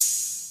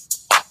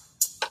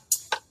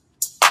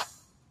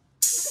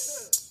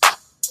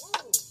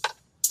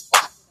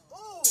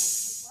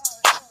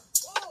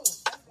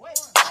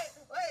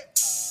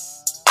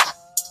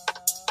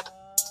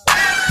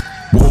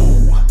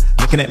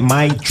Looking at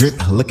my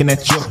drip, looking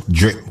at your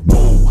drip.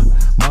 Whoa,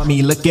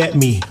 mommy, look at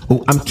me.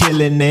 Oh, I'm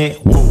killing it.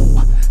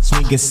 Whoa,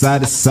 swinging side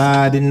to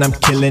side and I'm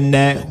killing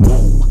that.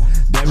 Whoa,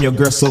 damn, your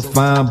girl so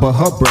fine, but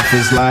her breath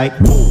is like.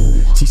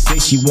 Whoa, she say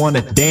she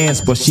wanna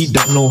dance, but she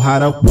don't know how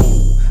to.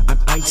 Whoa, I'm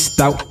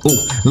iced out.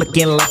 Ooh,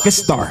 looking like a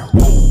star.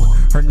 Whoa,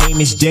 her name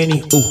is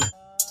Jenny. Ooh.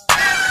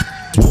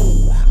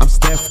 I'm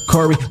Steph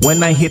Curry.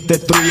 When I hit the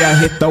three, I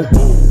hit the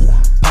woo.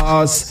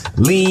 Pause,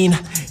 lean,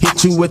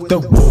 hit you with the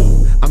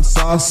woo. I'm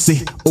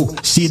saucy. Ooh,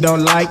 she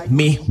don't like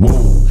me.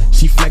 Woo.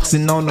 She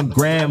flexing on the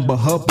gram, but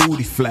her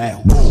booty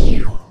flat.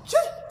 Woo.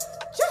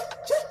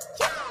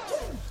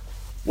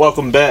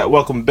 Welcome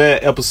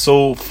back.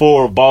 Episode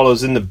 4 of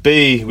Ballers in the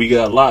Bay. We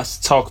got lots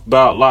to talk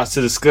about, lots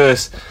to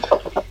discuss.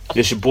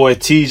 It's your boy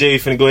TJ.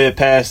 Finna go ahead and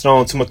pass it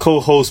on to my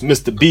co-host,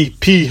 Mr.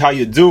 BP. How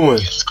you doing?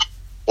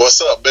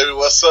 What's up, baby?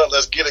 What's up?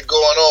 Let's get it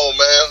going on,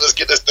 man. Let's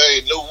get this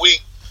thing, new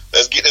week.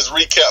 Let's get this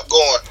recap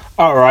going.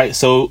 All right,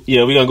 so,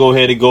 yeah, we're going to go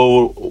ahead and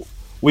go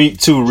week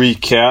 2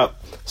 recap.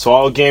 So,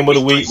 our game of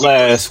the week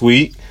last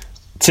week,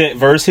 Tech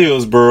versus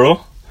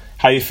Hillsboro.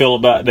 How you feel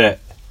about that?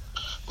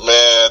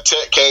 Man,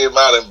 Tech came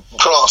out and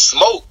put on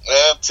smoke,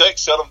 man. Tech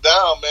shut them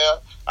down, man.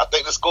 I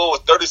think the score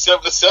was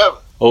 37-7.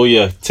 Oh,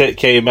 yeah. Tech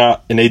came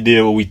out and they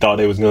did what we thought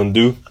they was going to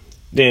do.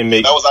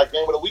 That was our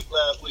game of the week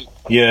last week.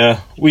 Yeah,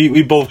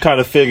 we both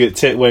kind of figured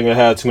Tech wasn't gonna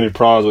have too many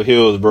problems with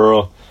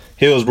Hillsboro.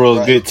 Hillsboro's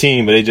a good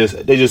team, but they just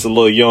a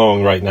little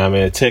young right now,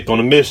 man. Tech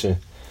on a mission.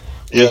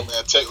 Yeah,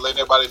 man. Tech letting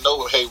everybody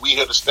know, hey, we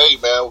here to stay,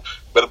 man.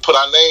 Better put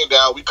our name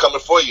down. We coming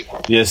for you.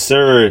 Yes,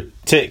 sir.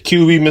 Tech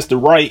QB,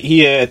 Mr. Wright, he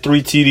had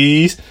 3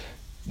 TDs.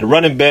 The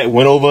running back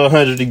went over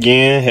 100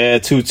 again,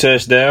 had 2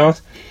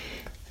 touchdowns.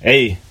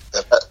 Hey,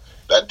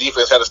 that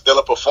defense had a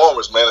stellar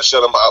performance, man, to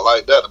shut them out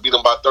like that, to beat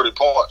them by 30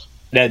 points.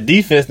 That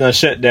defense done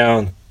shut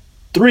down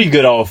 3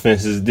 good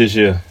offenses this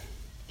year.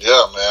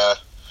 Yeah, man.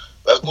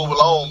 Let's move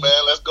along, man.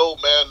 Let's go,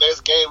 man.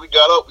 Next game we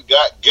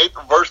got Gator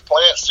versus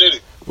Plant City.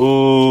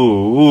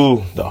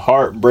 Ooh, the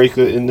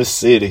heartbreaker in the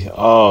city.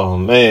 Oh,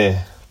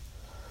 man.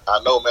 I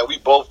know, man. We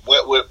both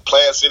went with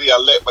Plant City. I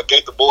let my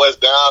Gator boys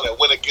down and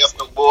went against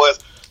them boys.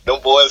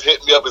 Them boys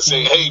hit me up and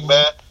said, hey,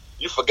 man,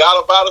 you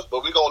forgot about us,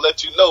 but we're going to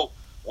let you know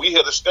we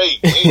here to stay.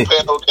 We ain't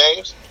playing no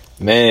games.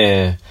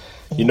 Man,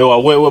 you know, I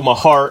went with my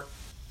heart.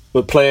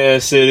 With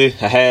Plant City,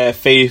 I had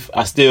faith.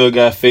 I still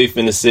got faith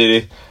in the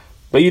city.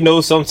 But, you know,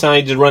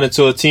 sometimes you just run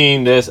into a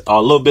team that's a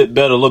little bit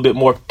better, a little bit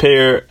more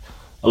prepared,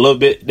 a little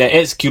bit that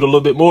execute a little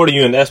bit more than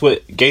you. And that's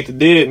what Gator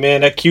did, man.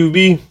 That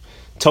QB,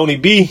 Tony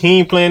B, he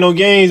ain't playing no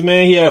games,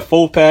 man. He had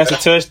 4 passing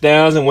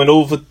touchdowns and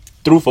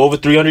threw for over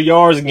 300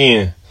 yards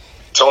again.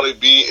 Tony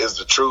B is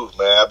the truth,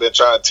 man. I've been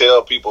trying to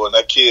tell people, and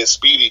that kid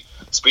Speedy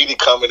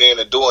coming in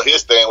and doing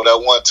his thing with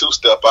that 1-2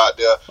 step out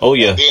there. Oh,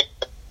 yeah. And then,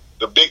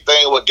 the big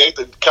thing what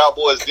Gator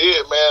Cowboys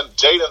did, man,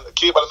 Jaden, a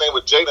kid by the name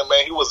of Jaden,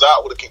 man, he was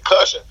out with a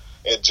concussion.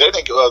 And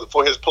Jaden,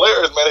 for his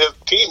players, man, his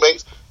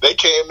teammates, they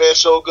came in,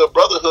 showed good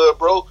brotherhood,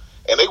 bro,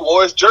 and they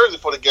wore his jersey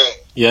for the game.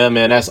 Yeah,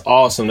 man, that's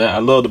awesome. I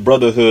love the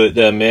brotherhood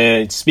there,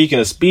 man. Speaking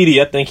of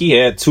Speedy, I think he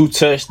had 2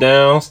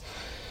 touchdowns,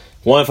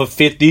 1 for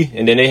 50,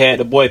 and then they had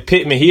the boy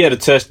Pittman. He had a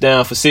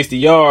touchdown for 60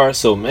 yards.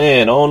 So,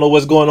 man, I don't know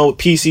what's going on with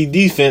PC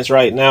defense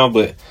right now,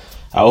 but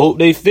I hope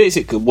they fix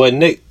it,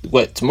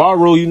 because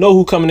tomorrow, you know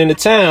who coming into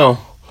town.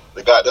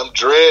 They got them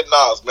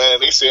dreadnoughts, man.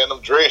 They saying them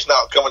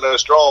dreadnoughts coming in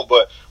strong,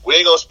 but we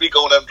ain't going to speak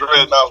on them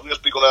dreadnoughts. We're going to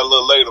speak on that a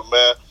little later,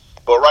 man.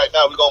 But right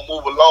now, we're going to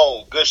move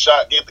along. Good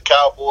shot. Get the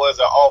Cowboys,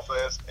 our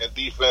offense and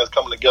defense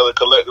coming together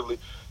collectively.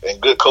 And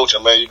good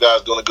coaching, man. You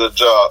guys doing a good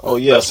job. Oh,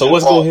 yeah. So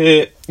let's go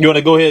ahead. You want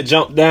to go ahead and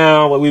jump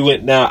down where we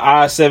went down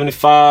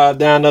I-75,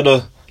 down to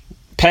the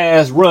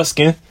past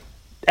Ruskin,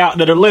 out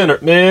to the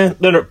Leonard, man.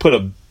 Leonard put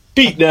a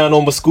beat down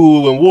on my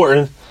school in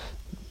Wharton.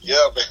 Yeah,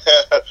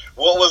 man.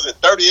 What was it,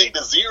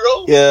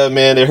 38-0? Yeah,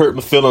 man, it hurt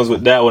my feelings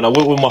with that one. I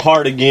went with my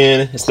heart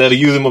again instead of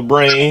using my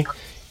brain.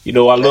 You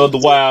know, I love the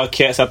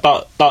Wildcats. I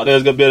thought they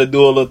was going to be able to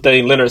do a little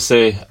thing. Leonard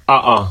said,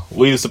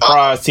 we a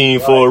surprise team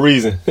for a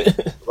reason.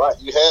 Right.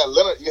 You had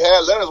Leonard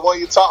as one of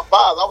your top 5.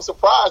 I was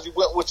surprised you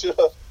went with your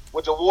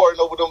Wharton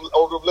over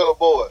them little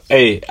boys.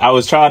 Hey, I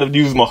was trying to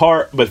use my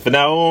heart, but from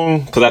now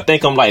on, because I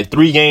think I'm like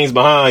 3 games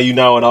behind you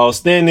now in all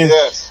standing,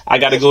 I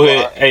got to go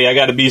ahead. Hey, I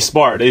got to be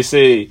smart. They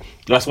say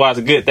that's why it's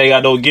a good thing I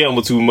don't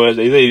gamble too much.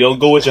 They say don't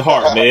go with your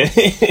heart, man.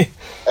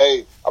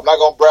 Hey, I'm not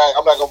gonna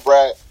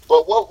brag.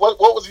 But what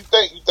was you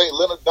think? You think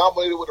Leonard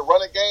dominated with the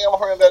running game? I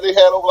heard that they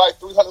had over like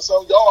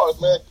 300-some yards,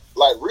 man,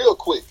 like real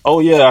quick. Oh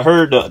yeah, I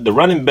heard the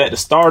running back, the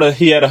starter,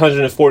 he had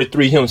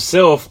 143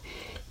 himself.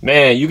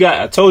 Man,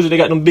 I told you they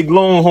got them big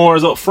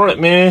Longhorns up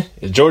front, man.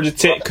 It's Georgia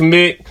Tech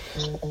commit.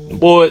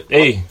 Boy,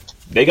 hey,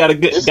 they got a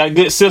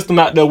good system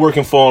out there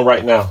working for them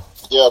right now.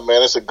 Yeah,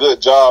 man, it's a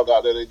good job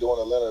out there they doing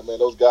at Leonard, man.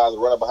 Those guys are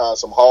running behind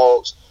some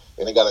hogs,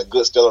 and they got a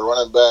good stellar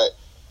running back,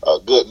 a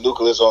good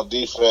nucleus on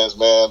defense,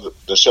 man,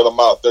 to shut them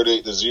out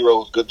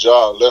 38-0. Good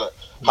job, Leonard.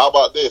 How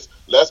about this?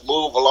 Let's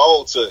move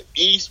along to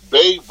East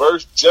Bay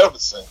versus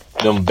Jefferson.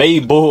 Them Bay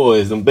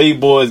boys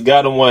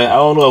got them one. I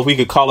don't know if we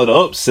could call it an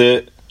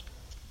upset.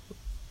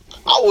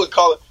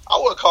 I I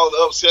wouldn't call it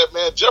an upset,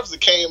 man. Jefferson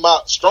came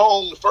out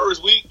strong the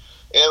first week,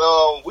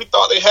 and we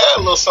thought they had a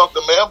little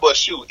something, man. But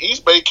shoot,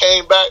 East Bay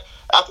came back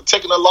after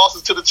taking the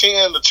losses to the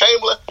Chin, the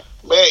Chamberlain.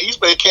 Man, East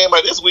Bay came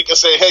back this week and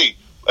said, hey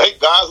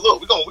guys,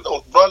 look, we're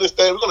gonna run this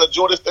thing. We're gonna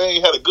enjoy this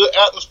thing. Had a good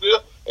atmosphere,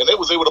 and they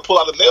was able to pull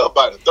out a nail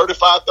biter,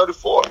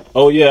 35-34.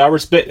 Oh yeah, I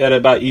respect that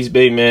about East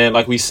Bay, man.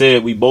 Like we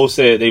said, we both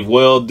said they've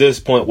well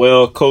disciplined,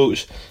 well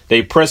coached.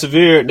 They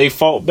persevered. They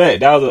fought back.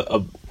 That was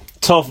a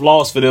tough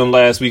loss for them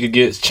last week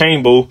against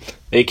Chambo.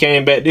 They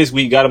came back this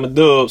week, got them a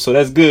dub, so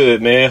that's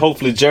good, man.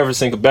 Hopefully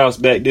Jefferson can bounce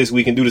back this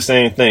week and do the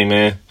same thing,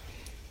 man.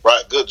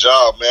 Right, good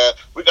job, man.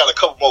 We got a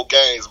couple more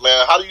games,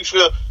 man. How do you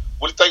feel?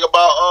 What do you think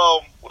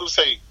about what do we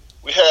say?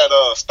 We had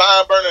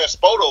Steinbrenner and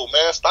Spoto,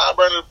 man.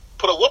 Steinbrenner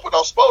put a whooping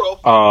on Spoto.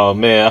 Oh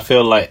man, I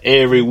feel like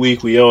every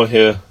week we on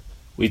here,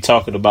 we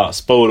talking about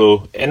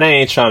Spoto, and I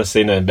ain't trying to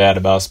say nothing bad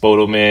about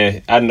Spoto,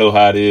 man. I know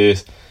how it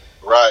is.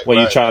 Right. When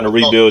you're trying to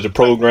rebuild your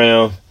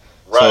program.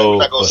 Right, so, we're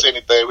not going to say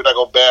anything. We're not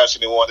going to bash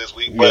anyone this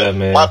week. But yeah,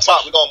 man. My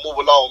top, we're going to move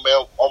along,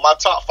 man. On my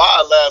top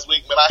 5 last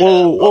week, man,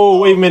 Whoa,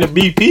 wait a minute,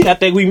 BP. I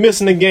think we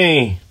missing the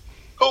game.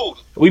 Who?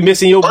 We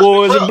missing your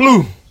boys in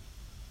blue.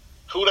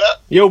 Who that?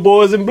 Your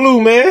boys in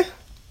blue, man.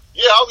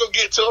 Yeah, I was going to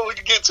get to him. We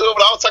can get to him,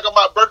 but I was talking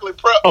about Berkeley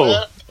Prep,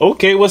 man.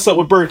 Okay. What's up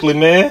with Berkeley,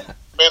 man?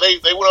 Man,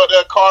 they went out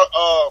there, Carlin,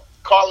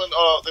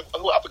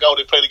 I forgot what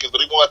they played against, but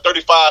they won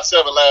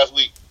 35-7 last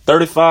week.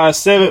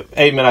 35-7?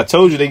 Hey, man, I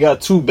told you they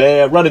got 2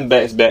 bad running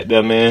backs back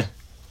there, man.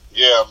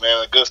 Yeah,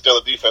 man, a good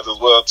stellar defense as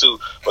well too.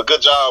 But good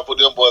job for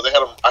them boys. I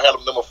had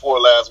them number 4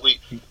 last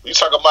week. You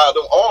talking about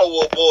them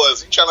Arnwood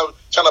boys? You trying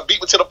to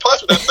beat me to the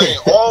punch with that thing?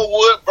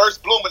 Arnwood versus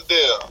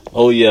Bloomingdale.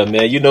 Oh yeah,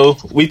 man. You know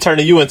we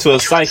turning you into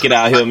a psychic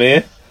out here,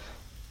 man.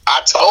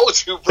 I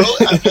told you, bro.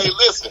 Hey,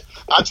 listen.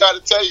 I tried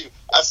to tell you.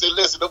 I said,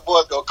 listen, them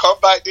boys gonna come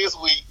back this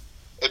week,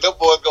 and them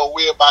boys gonna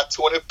win by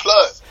 20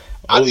 plus.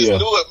 I just knew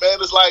it, man.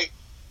 It's like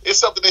it's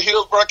something in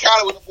Hillsborough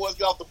County when the boys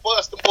get off the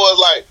bus. The boys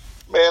like,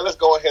 man, let's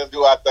go ahead and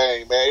do our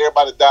thing, man.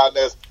 Everybody down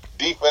there's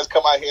defense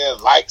come out here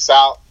and lights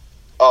out.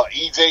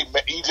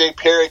 EJ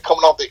Perry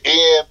coming off the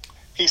end.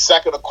 He's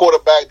sacking a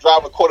quarterback,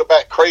 driving a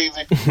quarterback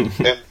crazy.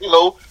 And,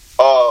 who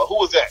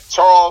was that?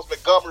 Charles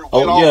Montgomery.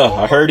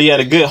 I heard he had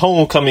a good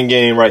homecoming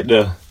game right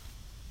there.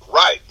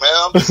 Right,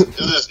 man.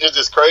 It's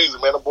just crazy,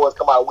 man. The boys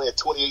come out and win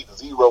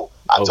 28-0.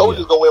 I told you he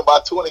was going to win by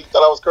 20. You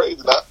thought I was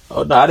crazy, nah?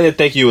 Oh, no, I didn't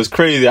think he was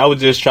crazy. I was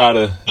just trying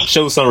to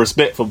show some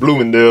respect for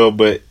Bloomingdale,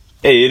 but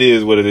hey, it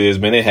is what it is,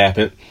 man. It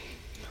happened.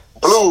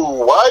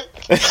 Blue, white.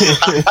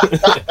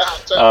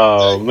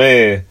 Oh,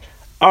 man.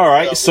 All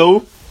right,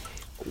 so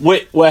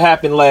what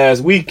happened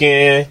last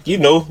weekend,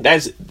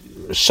 that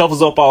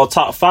shuffles up our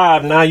top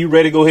 5. Now you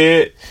ready to go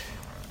ahead?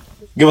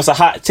 Give us a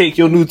hot take,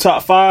 your new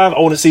top 5. I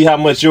want to see how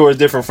much yours is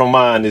different from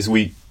mine this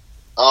week.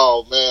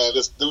 Oh, man,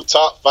 this new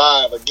top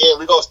 5. Again,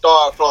 we're going to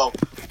start from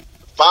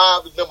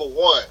 5 to number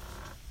 1.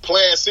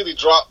 Plant City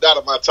dropped out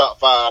of my top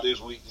 5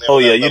 this week. Man. Oh,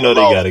 yeah, they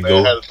got to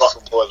go. Had to drop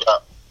them boys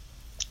out.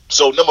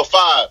 So, number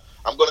 5,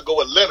 I'm going to go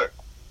with Leonard.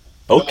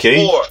 Okay.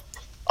 Number 4,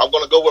 I'm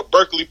going to go with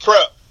Berkeley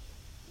Prep.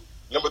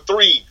 Number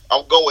 3,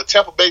 I'm going with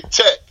Tampa Bay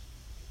Tech.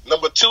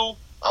 Number 2,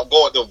 I'm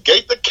going to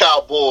Gaither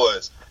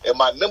Cowboys. And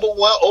my number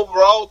 1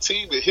 overall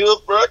team in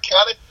Hillsborough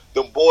County,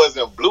 them boys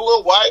in blue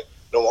and white,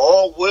 them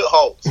Arnwood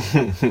Hawks.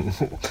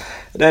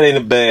 That ain't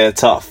a bad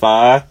top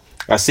 5.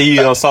 I see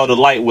you saw the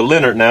light with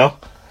Leonard now.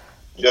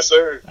 Yes,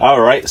 sir.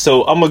 All right,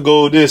 so I'm going to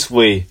go this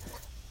way.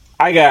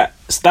 I got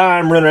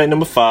Steinbrenner at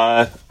number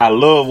 5. I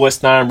love what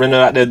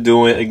Steinbrenner out there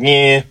doing.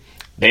 Again,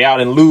 they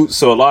out in loot,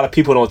 so a lot of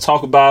people don't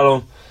talk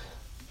about them.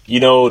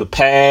 The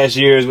past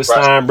years with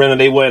Steinbrenner,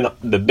 they weren't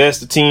the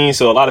best of teams,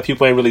 so a lot of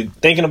people ain't really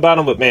thinking about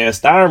them. But, man,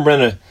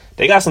 Steinbrenner,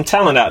 they got some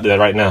talent out there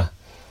right now.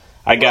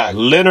 I got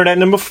Leonard at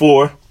number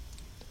 4.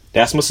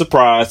 That's my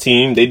surprise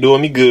team. They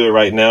doing me good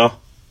right now.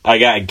 I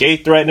got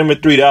Gaither at number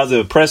 3. That was an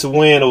impressive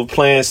win over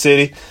Plant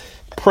City.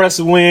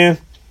 Impressive win.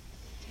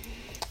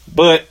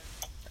 But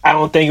I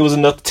don't think it was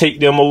enough to take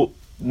them,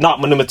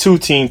 not my number 2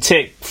 team,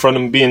 Tech, from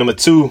them being number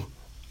 2.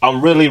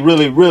 I'm really,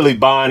 really, really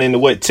buying into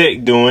what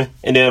Tech doing.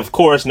 And then, of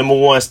course, number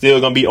 1 still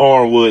going to be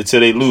Arnwood till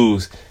they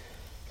lose.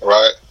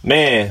 Right.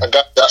 Man. I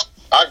got that.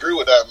 I agree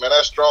with that, man.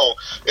 That's strong.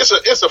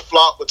 It's a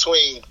flop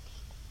between,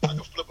 I can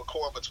flip a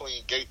coin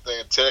between Gaither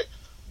and Tech.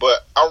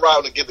 But I'm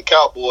riding to get the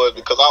Cowboys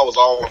because I was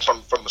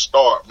on from the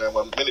start, man.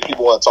 When many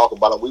people want to talk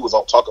about them, we was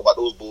on talking about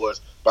those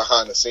boys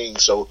behind the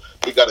scenes. So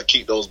we got to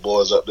keep those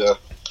boys up there.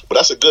 But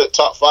that's a good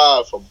top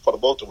 5 for the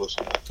both of us.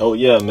 Oh,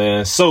 yeah,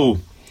 man. So,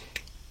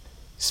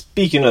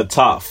 speaking of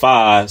top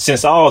 5,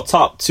 since all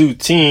top 2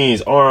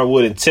 teams,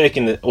 Arnwood and Tech,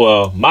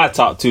 my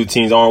top 2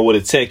 teams, Arnwood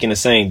and Tech, in the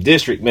same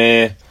district,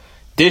 man.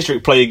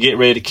 District play get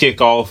ready to kick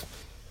off.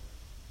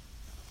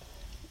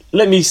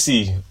 Let me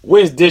see.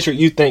 Which district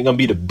you think going to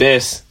be the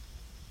best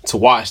to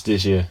watch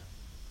this year?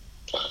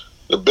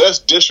 The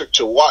best district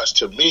to watch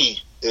to me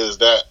is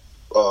that,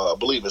 I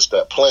believe it's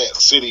that Plant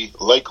City,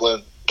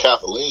 Lakeland,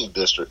 Kathleen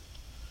district.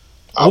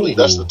 I believe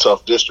that's the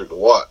tough district to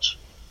watch.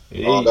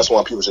 That's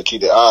one people should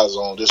keep their eyes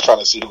on, just trying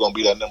to see who's going to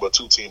be that number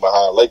 2 team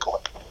behind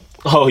Lakeland.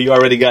 Oh, you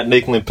already got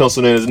Lakeland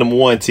penciled in as number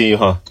 1 team,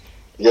 huh?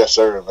 Yes,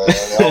 sir, man.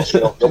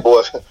 Them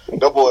boys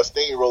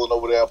steamrolling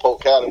over there in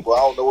Polk County, boy. I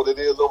don't know what it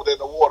is over there in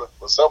the water,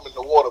 but something in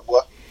the water, boy.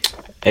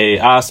 Hey,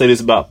 I'll say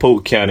this about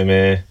Polk County,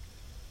 man.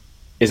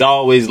 It's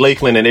always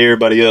Lakeland and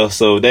everybody else,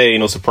 so they ain't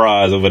no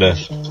surprise over there.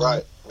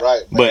 Right,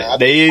 man. But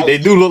they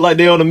do look like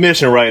they're on a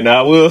mission right now.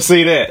 I will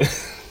say that.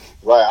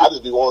 Right, I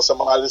just be wanting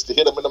somebody just to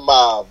hit them in the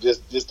mouth,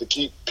 just to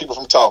keep people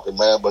from talking,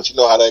 man. But you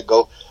know how that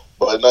go.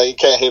 But no, you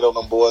can't hate on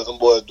them boys. Them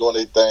boys doing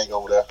their thing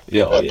over there.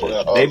 Yeah.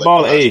 They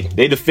ball. Hey,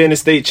 they defending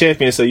state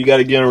champions, so you got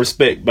to give them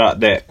respect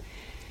about that.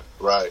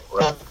 Right.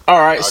 All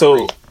right,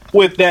 so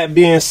with that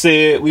being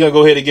said, we're going to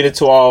go ahead and get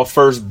into our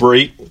first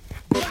break.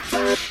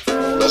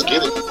 Let's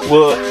get it.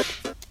 We'll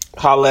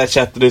holla at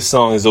you after this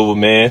song is over,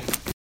 man.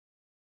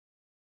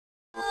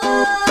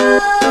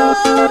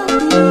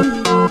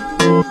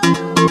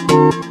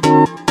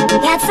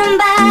 Got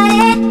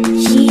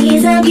somebody,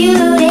 she's a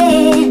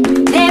beauty,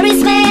 very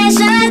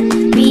special,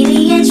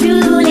 really and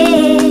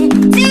truly.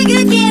 Take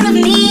good care of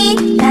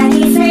me, that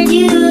is her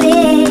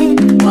duty.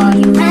 Want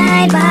you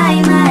right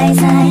by my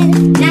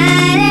side,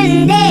 night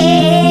and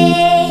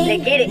day.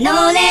 Let's get it. No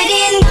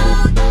letting go.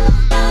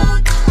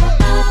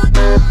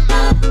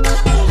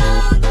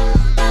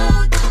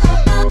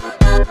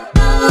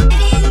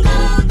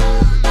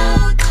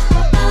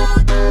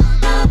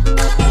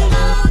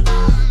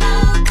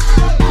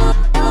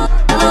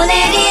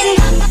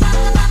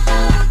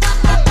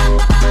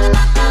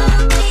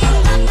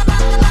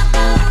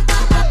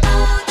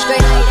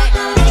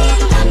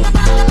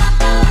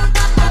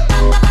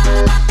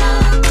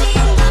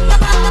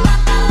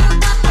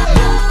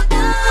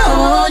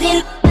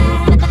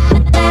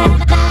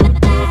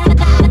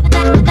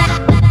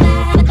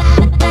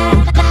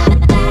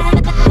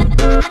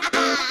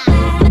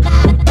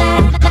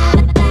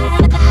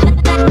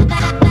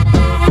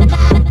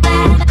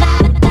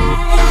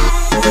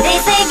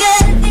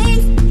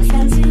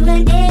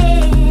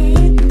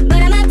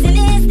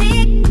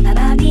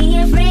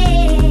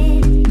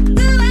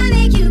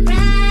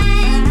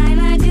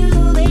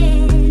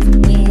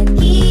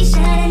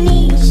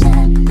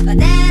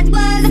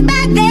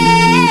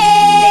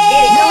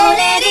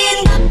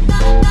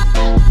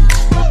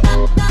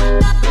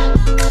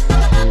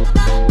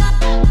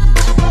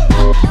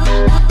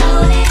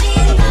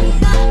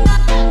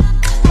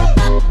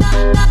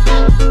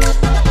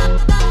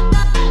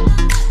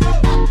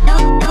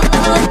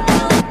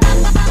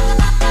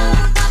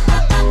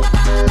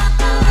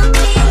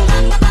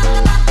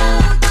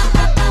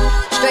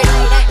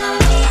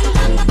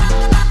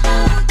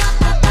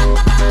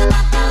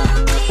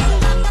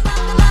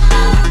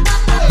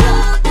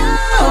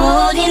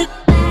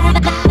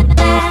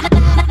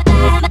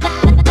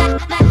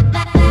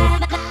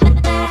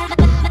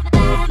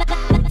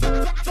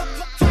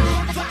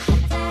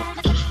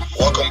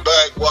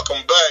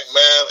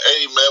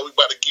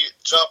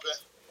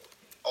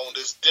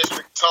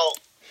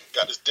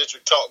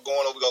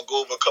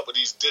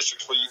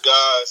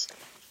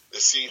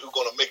 See who's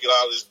going to make it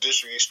out of this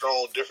district, these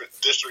strong different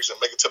districts, and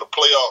make it to the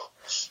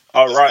playoffs.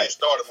 All right. Get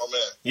started, my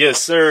man.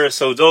 Yes, sir.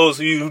 So those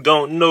of you who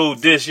don't know,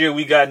 this year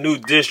we got new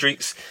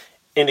districts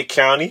in the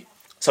county.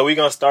 So we're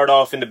gonna start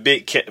off in the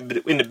big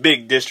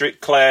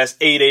district, Class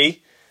 8A,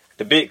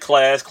 the big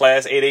Class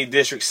 8A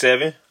District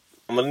 7.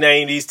 I'm gonna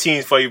name these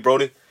teams for you,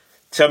 Brody.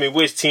 Tell me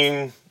which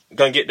team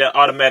gonna get that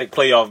automatic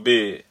playoff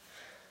bid.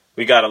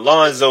 We got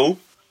Alonzo,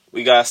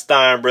 we got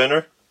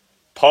Steinbrenner,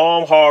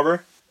 Palm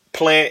Harbor,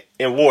 Plant,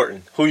 and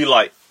Wharton. Who you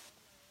like?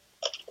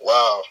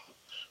 Wow.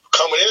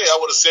 Coming in, I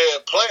would have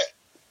said Plant.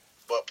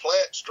 But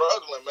Plant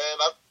struggling, man.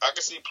 I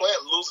can see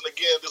Plant losing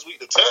again this week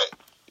to Tech.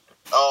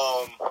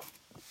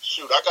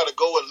 I got to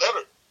go with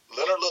Leonard.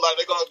 Leonard look like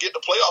they're going to get the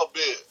playoff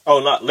bid. Oh,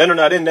 Leonard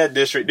not in that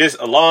district. This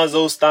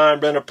Alonzo,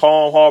 Steinbrenner,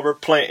 Palm Harbor,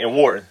 Plant, and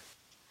Wharton.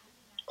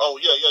 Oh,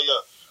 yeah.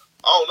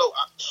 I don't know.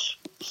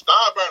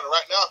 Steinbrenner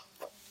right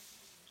now.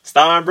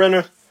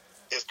 Steinbrenner?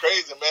 It's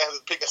crazy, man.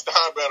 Picking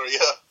Steinbrenner,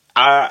 yeah.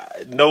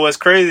 I know it's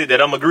crazy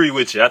that I'm agree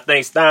with you. I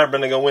think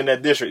Steinbrenner gonna win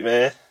that district,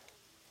 man.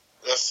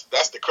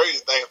 That's the crazy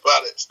thing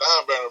about it.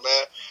 Steinbrenner,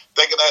 man.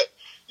 Thinking that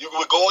you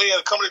would go in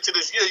and coming into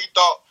this year, you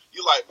thought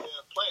you like, man,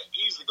 Plant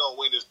easily gonna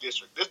win this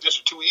district. This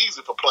district too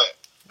easy for Plant.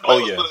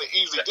 Plant was put in an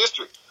easy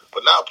district,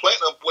 but now Plant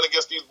went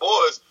against these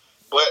boys.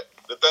 But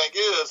the thing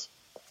is,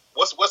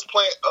 what's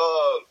Plant?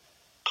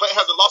 Plant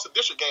hasn't lost a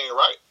district game,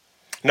 right?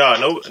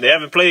 No, they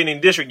haven't played any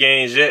district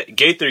games yet.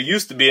 Gaither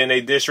used to be in their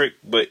district,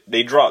 but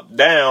they dropped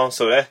down.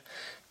 So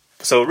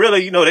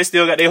really, they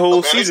still got their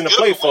whole season to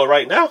play for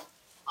right now.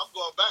 I'm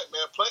going back,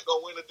 man. Plant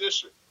gonna win the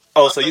district.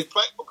 Oh, Plant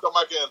will come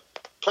back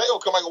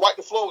and wipe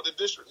the floor with the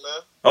district,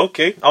 man.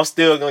 Okay, I'm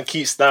still gonna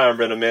keep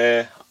Steinbrenner,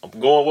 man. I'm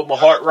going with my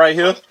heart right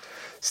here.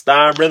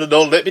 Steinbrenner,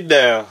 don't let me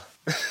down.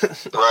 Right,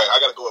 I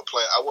gotta go with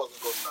Plant. I wasn't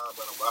gonna go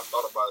Steinbrenner, but I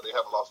thought about it. They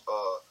haven't lost.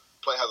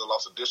 Plant hasn't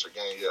lost a district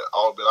game yet.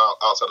 All been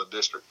outside the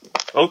district.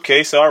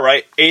 Okay, so all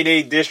right,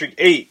 8A District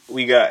 8.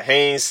 We got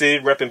Haines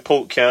City repping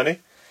Polk County,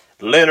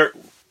 Leonard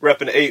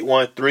repping the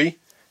 813,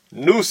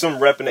 Newsom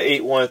repping the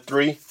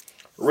 813,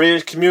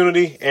 Ridge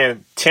Community,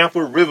 and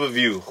Tampa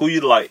Riverview. Who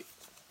you like?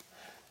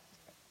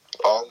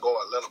 Oh, I'm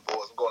going Leonard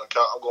boys. I'm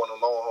going to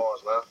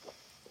Longhorns, man.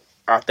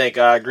 I think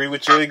I agree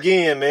with you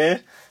again,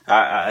 man.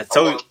 I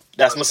told you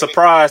that's my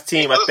surprise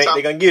team. I think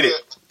they're gonna get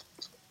it.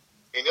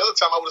 And the other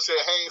time I would have said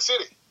Haines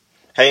City.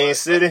 Haines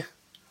City.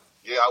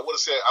 Yeah, I would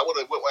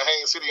have went with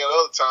Haines City the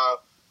other time.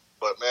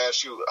 But man,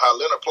 shoot, how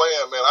Leonard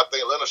playing, man, I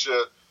think Leonard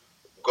should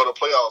go to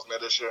playoffs, man,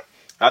 this year.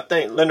 I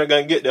think Leonard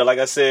gonna get there. Like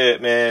I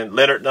said, man,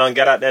 Leonard done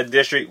got out that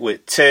district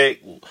with Tech,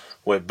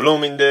 with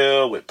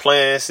Bloomingdale, with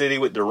Plant City,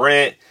 with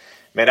Durant.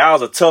 Man, that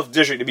was a tough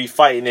district to be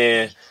fighting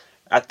in.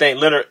 I think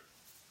Leonard,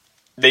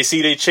 they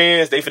see their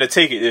chance, they finna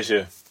take it this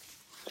year.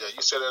 Yeah,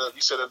 you said that.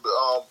 You said that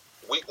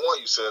week 1.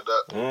 You said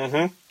that.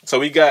 Mm-hmm. So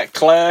we got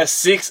Class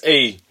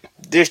 6A,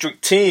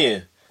 District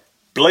 10,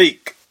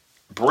 Blake,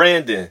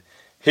 Brandon,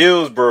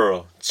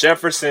 Hillsborough,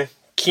 Jefferson,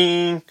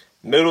 King,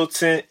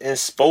 Middleton, and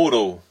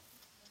Spoto.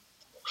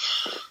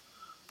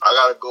 I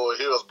gotta go with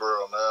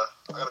Hillsborough, man.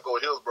 I gotta go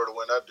with Hillsborough to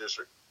win that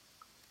district.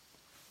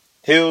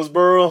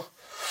 Hillsborough.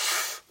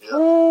 Yeah.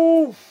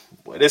 Ooh.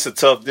 Boy, this is a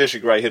tough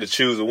district right here to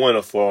choose a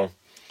winner for them.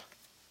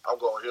 I'm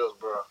going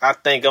Hillsborough. I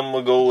think I'm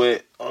gonna go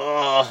with.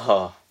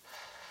 I'm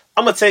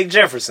gonna take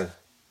Jefferson.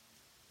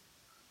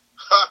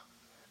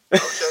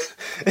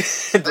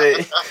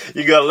 Okay.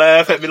 You gonna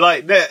laugh at me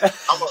like that?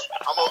 I'm gonna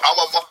mark that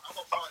one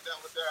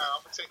down.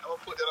 I'm gonna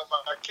put that on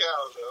my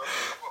calendar,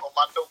 on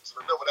my notes.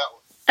 Remember that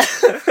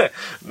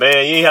one.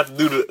 Man, you ain't have to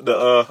do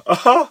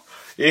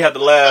you ain't have to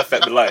laugh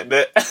at me like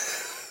that.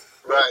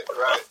 Right.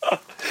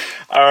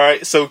 All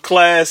right, so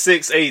Class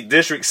 6A,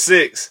 District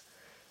 6,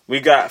 we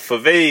got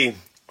Favre,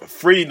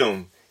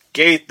 Freedom,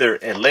 Gaither,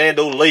 and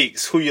Lando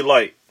Lakes. Who you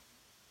like?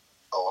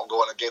 Oh, I'm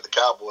going to Gaither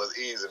Cowboys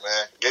easy,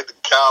 man. Gaither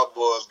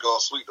Cowboys gonna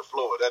sweep the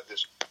floor with that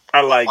district.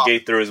 I like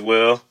Gaither as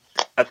well.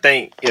 I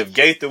think if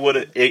Gaither would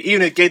have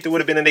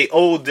been in their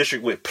old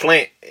district with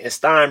Plant and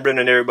Steinbrenner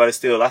and everybody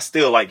I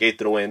still like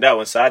Gaither to win that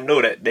one. So I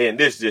know that they in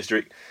this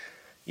district.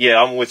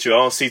 Yeah, I'm with you. I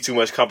don't see too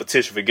much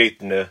competition for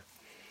Gaither there.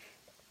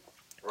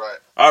 Right.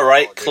 All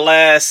right,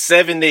 Class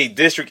 7A,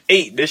 District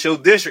 8. This your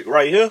district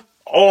right here.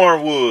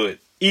 Orangewood,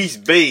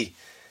 East Bay,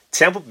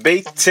 Tampa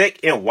Bay Tech,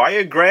 and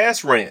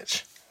Wiregrass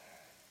Ranch.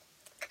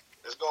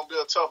 It's gonna be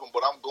a tough one,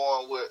 but I'm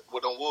going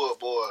with them Wood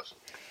boys.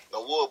 The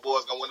Wood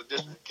boys gonna win the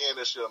district again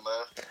this year,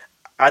 man.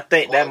 I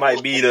think that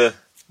might be the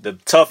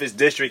toughest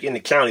district in the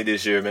county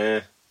this year,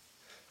 man.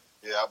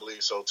 Yeah, I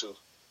believe so too.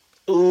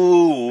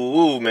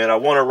 Ooh, man, I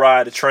want to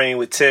ride the train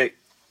with Tech.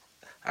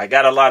 I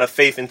got a lot of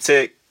faith in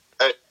Tech,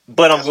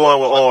 but I'm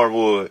going with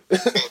Orangewood. I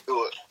can't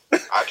do it.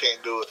 I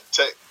can't do it.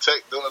 Tech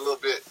doing a little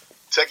bit.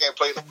 Tech ain't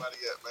played nobody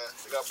yet, man.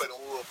 They gotta play the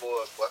Wood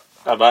boys, but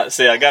I'm about to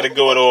say I got to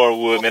go with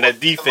Orangewood, man. That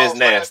defense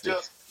nasty.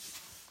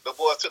 The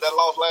boys took that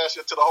loss last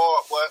year to the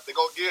heart, boy. They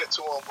gonna get it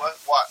to them, boy.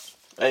 Watch.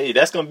 Hey,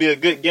 that's gonna be a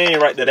good game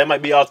right there. That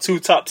might be our 2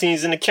 top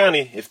teams in the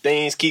county if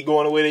things keep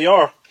going the way they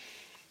are.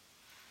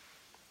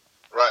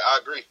 Right, I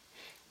agree.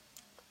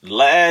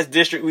 Last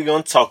district we're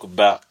gonna talk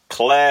about,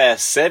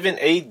 Class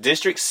 7A,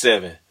 District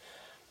 7.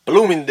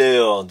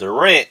 Bloomingdale,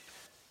 Durant,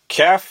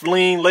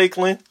 Kathleen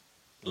Lakeland,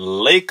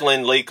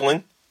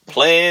 Lakeland,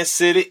 Plant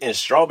City, and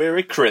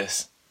Strawberry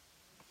Crest.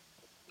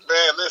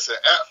 Man, listen,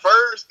 at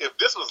first, if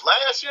this was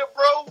last year,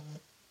 bro,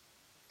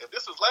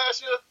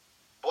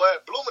 boy,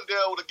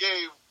 Bloomingdale would have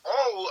gave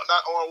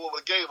would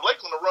have gave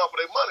Lakeland a run for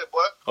their money,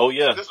 boy. Oh,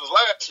 yeah. If this was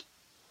last year,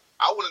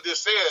 I would have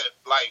just said,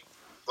 like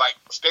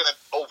standing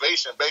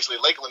ovation, basically,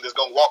 Lakeland is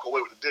going to walk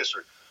away with the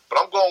district. But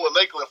I'm going with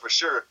Lakeland for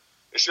sure.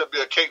 It should be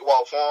a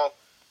cakewalk for them.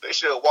 They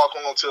should walk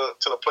on to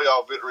the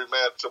playoff victory,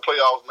 man, to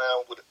playoffs,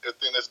 man,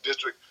 within this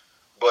district.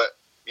 But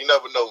you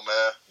never know,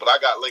 man. But I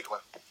got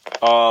Lakeland.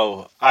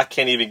 Oh, I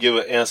can't even give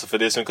an answer for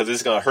this one because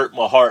it's going to hurt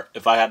my heart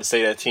if I had to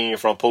say that team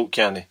from Polk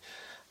County.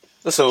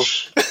 So,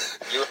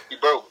 you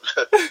bro.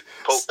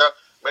 Polk County.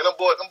 Man, them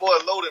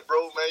boys loaded,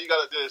 bro, man. You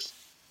got to just,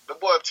 them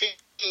boys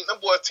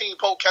team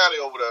Polk County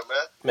over there,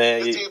 man.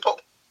 Man, this team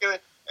Polk County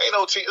ain't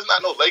no team. It's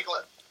not no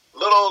Lakeland.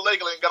 Little old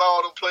Lakeland got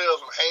all them players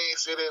from Haines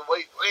City. We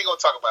ain't going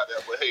to talk about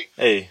that, but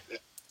hey,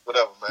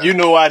 whatever, man. You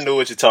know I know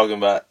what you're talking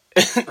about.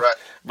 Right.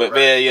 But right.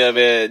 man, yeah,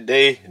 man,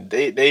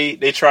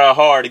 they try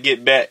hard to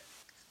get back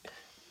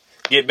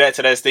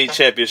to that state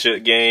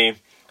championship game.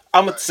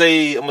 I'm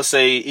gonna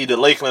say either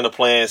Lakeland or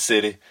Plant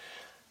City.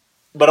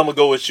 But I'm gonna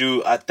go with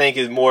you. I think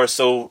it's more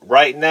so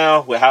right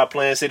now with how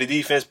Plant City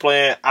defense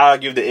playing. I'll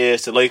give the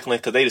edge to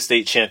Lakeland because they the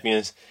state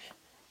champions.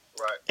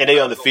 Right. And they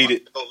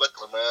undefeated.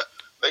 Lakeland, man.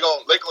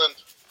 Lakeland.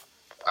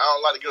 I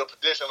don't like to give a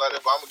prediction like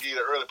that, but I'm gonna give you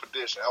the early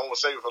prediction. I want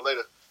to save it for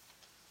later.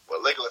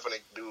 But Lakeland finna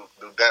do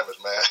damage,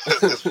 man.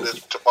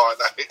 this tomorrow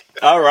night.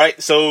 All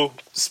right. So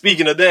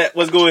speaking of that,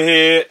 let's go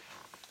ahead,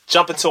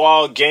 jump into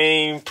our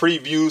game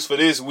previews for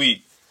this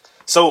week.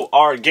 So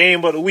our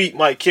game of the week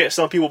might catch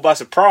some people by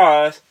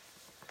surprise.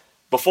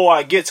 Before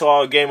I get to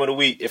our game of the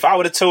week, if I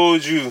would have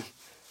told you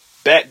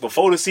back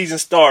before the season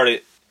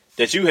started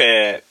that you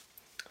had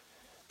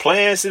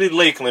Plant City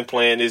Lakeland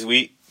playing this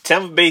week,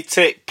 Tampa Bay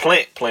Tech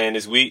Plant playing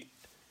this week,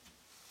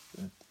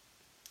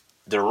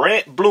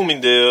 Durant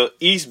Bloomingdale,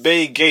 East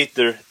Bay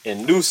Gaither,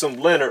 and Newsom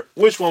Leonard,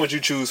 which one would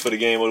you choose for the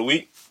game of the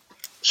week?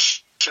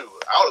 Shoot,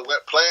 I would have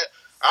went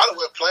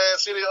playing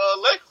City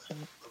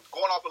Lakeland,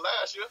 going off of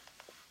last year,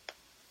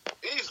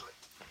 easily.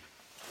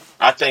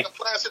 I think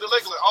playing City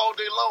Lakeland all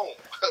day long,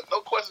 no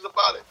questions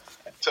about it.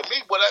 To me,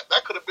 boy,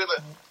 that could have been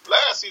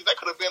last season. That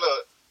could have been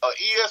a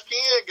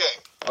ESPN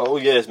game. Oh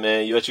yes,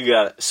 man. You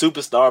got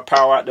superstar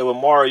power out there with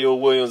Mario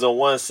Williams on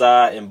one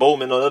side and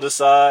Bowman on the other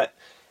side.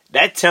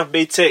 That Tampa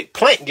Bay Tech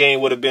Plant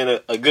game would have been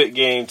a good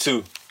game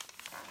too.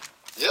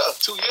 Yeah,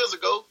 2 years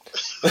ago.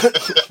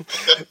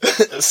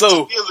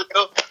 So 2 years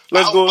ago,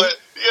 let's go. But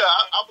yeah,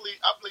 I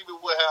believe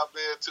it would have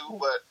been too.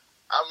 But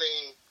I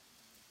mean,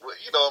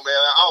 you know, man,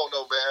 I don't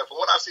know, man. From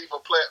what I see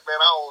from Plant, man,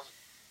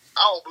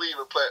 I don't believe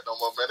in Plant no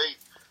more, man.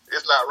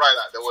 It's not right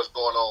out there what's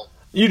going on.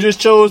 You just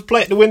chose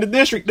Plant to win the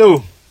district,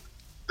 though.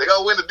 They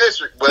gonna win the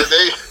district, but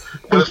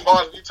as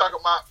far as you talking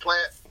about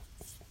Plant,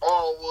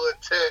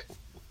 Armwood, Tech,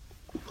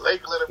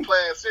 Lakeland, and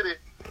Plant City,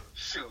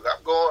 shoot,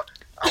 I'm going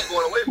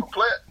away from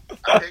Plant.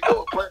 I can't go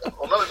with Plant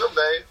on none of them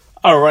days.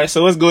 All right,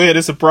 so let's go ahead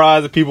and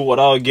surprise the people with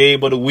our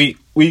game of the week.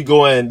 We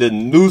going to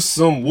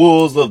Newsom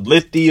Wolves of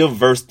Lithia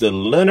versus the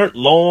Leonard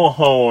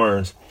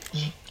Longhorns.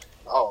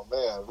 Oh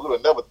man, we would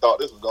have never thought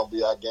this was gonna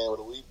be our game of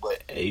the week,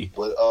 but Hey.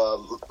 with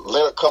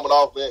Leonard coming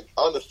off being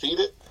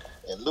undefeated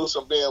and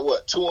Newsom being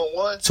what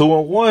 2-1,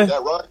 2-1.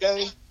 that run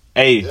game.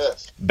 Hey,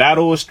 Yes,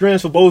 battle of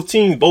strengths for both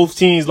teams. Both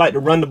teams like to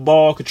run the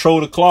ball,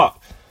 control the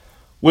clock.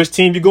 Which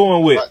team you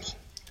going with? right,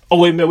 Oh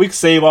wait, man, we can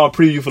save our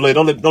preview for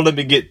later. Don't let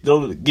me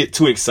get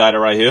too excited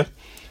right here.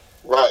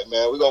 right,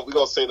 man. We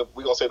gonna say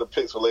the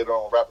picks for later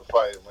on rapid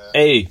fire, man.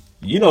 Hey,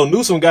 you know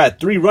Newsom got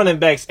 3 running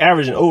backs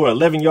averaging over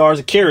 11 yards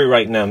a carry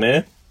right now,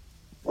 man.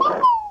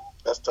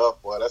 That's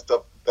tough, boy. That's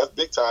tough. That's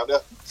big time there.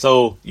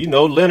 So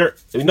Leonard.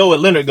 You know what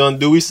Leonard gonna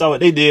do? We saw what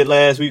they did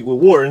last week with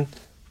Wharton.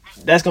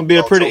 That's gonna be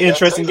a pretty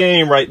interesting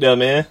game right there,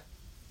 man.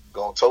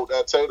 Gonna tote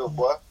that tater,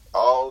 boy,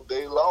 all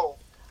day long.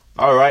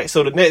 All right,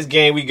 so the next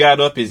game we got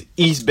up is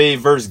East Bay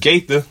versus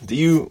Gaither. Do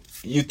you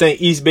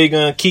think East Bay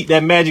gonna keep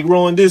that magic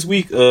rolling this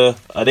week?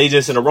 Are they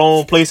just in the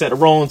wrong place at the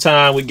wrong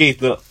time with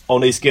Gaither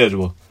on their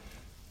schedule?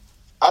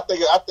 I think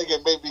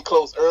it may be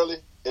close early.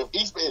 If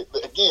East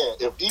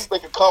Bay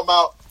can come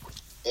out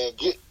and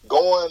get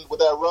going with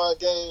that run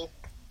game,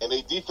 and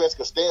their defense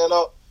can stand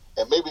up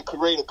and maybe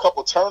create a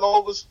couple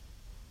turnovers,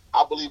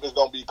 I believe it's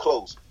gonna be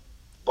close.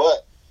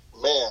 But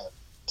man,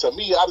 to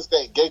me, I just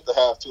think Gaither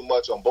has too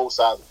much on both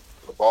sides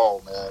of the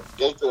ball, man.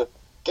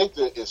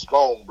 Gaither is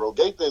strong, bro.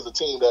 Gaither is a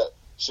team that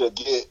should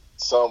get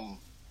some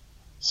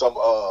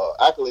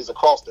accolades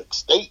across the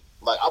state.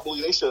 Like, I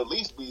believe they should at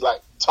least be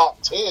like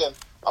top 10.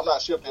 I'm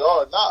not sure if they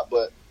are or not,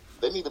 but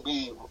they need to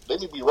be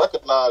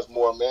recognized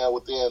more, man,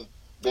 within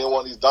being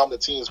one of these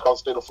dominant teams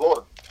across the state of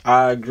Florida.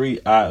 I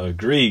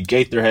agree.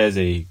 Gaither has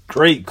a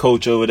great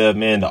coach over there,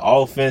 man. The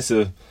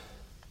offensive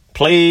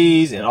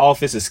plays and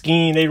offensive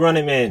scheme they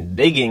running, man,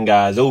 they getting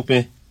guys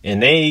open,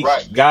 and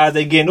guys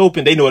they getting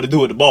open, they know what to do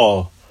with the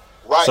ball.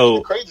 Right. So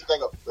And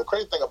the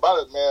crazy thing about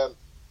it, man,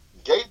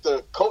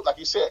 Gaither coach, like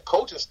you said,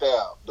 coaching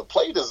staff, the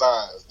play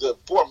designs, the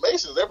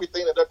formations,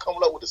 everything that they're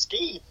coming up with the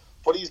scheme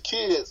for these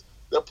kids,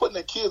 they're putting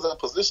their kids in a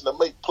position to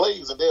make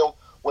plays, and then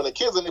when the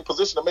kids are in a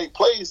position to make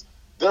plays,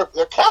 they're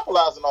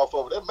capitalizing off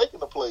of it. They're making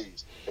the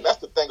plays, and that's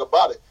the thing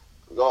about it.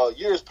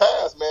 Years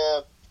past,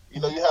 man,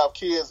 you have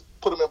kids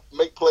put them in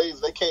make plays,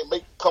 they can't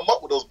come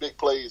up with those big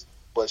plays.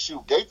 But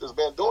shoot, Gaither's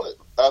been doing it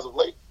as of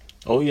late.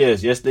 oh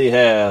yes they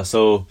have.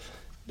 So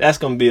that's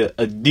gonna be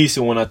a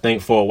decent one, I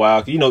think, for a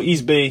while.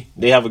 East Bay,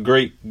 they have a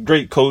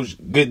great coach,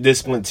 good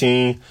disciplined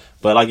team,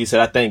 but like you said,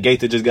 I think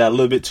Gaither just got a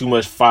little bit too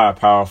much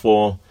firepower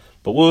for them.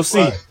 But we'll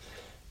see. Right.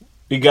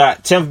 We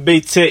got Tampa Bay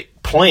Tech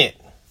Plant.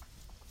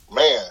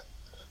 Man,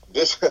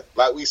 this,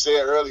 like we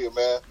said earlier,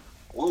 man,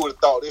 we would have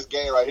thought this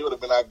game right here would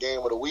have been our game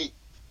of the week.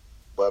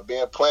 But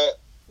being Plant,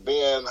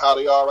 being how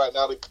they are right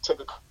now, they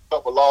took a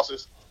couple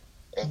losses,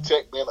 and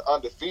Tech being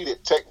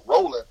undefeated, Tech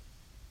rolling.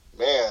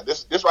 Man,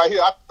 this right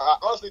here, I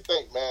honestly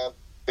think, man,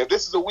 if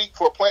this is a week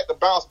for Plant to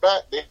bounce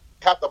back, they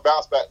have to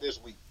bounce back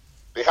this week.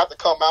 They have to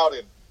come out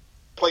and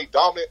play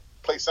dominant,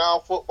 play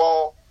sound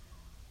football,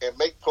 and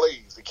make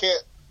plays. They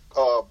can't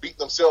beat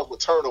themselves with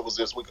turnovers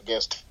this week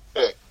against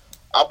Tech.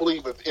 I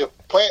believe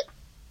if Plant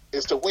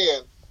is to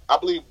win, I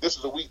believe this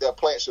is a week that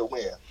Plant should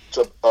win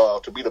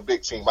to be the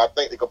big team. I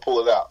think they can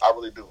pull it out. I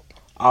really do.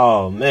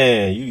 Oh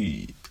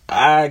man,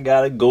 I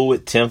gotta go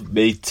with Tampa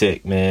Bay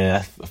Tech,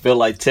 man. I feel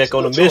like Tech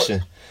on a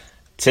mission.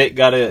 Tech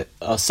got a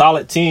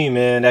solid team,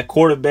 man. That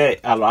quarterback,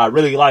 I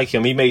really like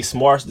him. He makes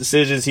smart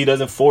decisions. He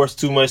doesn't force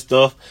too much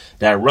stuff.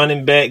 That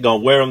running back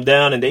gonna wear him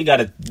down, and they got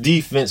a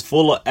defense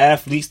full of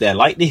athletes that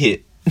like to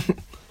hit.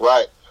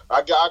 Right.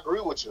 I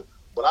agree with you.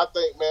 But I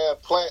think, man,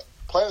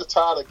 Plant is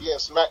tired of getting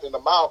smacked in the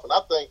mouth. And I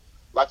think,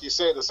 like you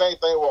said, the same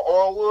thing with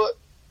Armwood.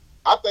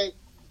 I think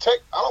Tech,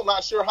 I'm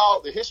not sure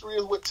how the history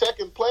is with Tech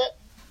and Plant,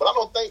 but I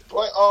don't think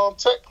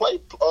Tech play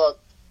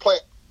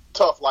Plant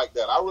tough like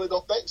that. I really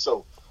don't think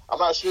so. I'm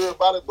not sure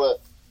about it,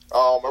 but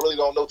I really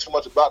don't know too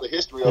much about the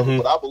history of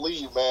it. But I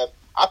believe, man,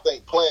 I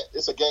think Plant,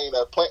 it's a game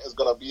that Plant is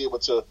going to be able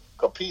to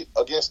compete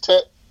against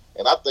Tech.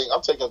 And I think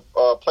I'm taking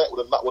Plant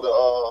with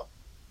a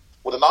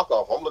with a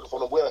knockoff. I'm looking for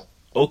them winning.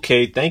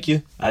 Okay, thank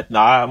you. I'm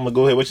gonna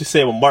go ahead. What you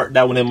say? I'm gonna mark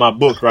that one in my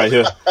book right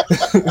here.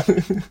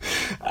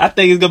 I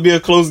think it's gonna be a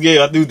close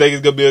game. I do think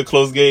it's gonna be a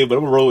close game, but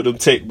I'm gonna roll with them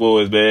Tech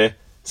boys, man.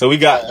 So we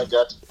got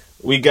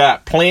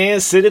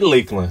Plant City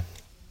Lakeland.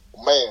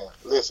 Man,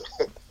 listen,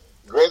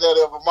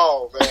 granddaddy of them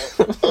all, man.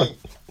 Hey,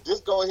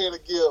 just go ahead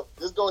and give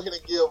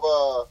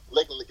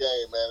Lakeland the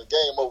game, man. The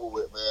game over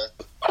with, man.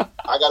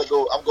 I gotta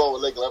go. I'm going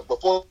with Lakeland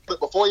before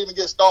you even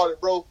get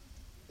started, bro.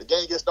 The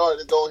game gets started.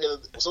 Just go ahead.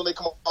 As soon as they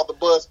come off the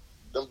bus,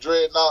 them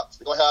dreadnoughts,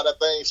 they're gonna have that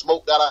thing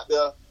smoked out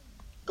there.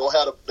 Gonna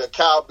have the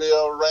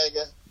cowbell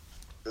ringing.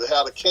 They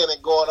have the cannon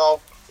going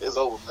off. It's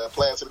over, man.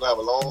 Plant City gonna have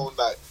a long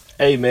night.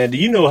 Hey, man, do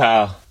you know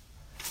how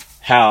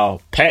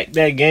packed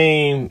that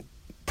game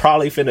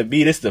probably finna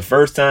be? This the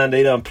first time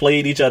they done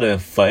played each other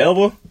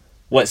forever.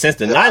 What, since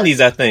the 90s,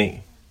 I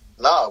think.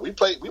 Nah, we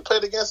played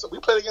against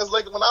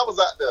Lakeland when I was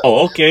out there.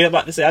 Oh, okay. I'm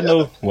about to say, I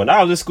know when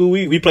I was in school,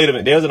 we played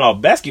them. They was in our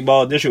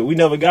basketball district. We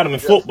never got them in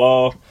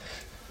football.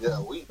 Yeah,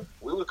 we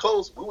were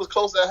close. We was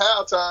close at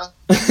halftime.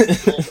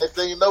 Next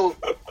thing you know,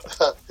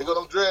 they go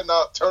them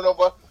dreadnought,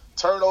 turnover,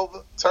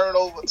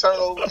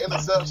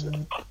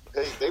 interception.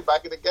 Hey, they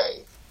back in the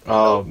game.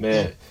 Oh,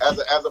 man.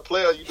 As a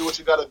player, you do what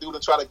you got to do to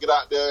try to get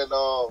out there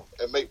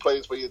and make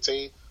plays for your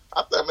team.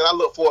 I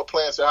look forward to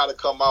playing how to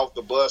come off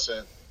the bus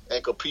and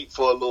compete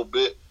for a little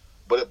bit.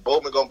 But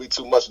Bowman going to be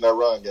too much in that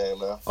run game,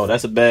 man. Oh,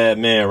 that's a bad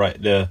man right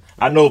there.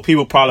 I know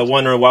people probably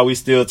wondering why we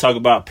still talk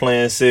about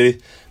Plant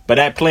City. But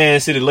that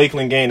Plant City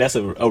Lakeland game, that's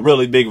a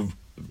really big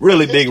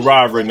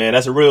rivalry, man.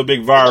 That's a real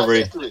big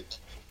rivalry.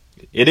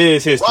 It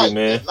is history, right.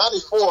 Man. In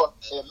 94,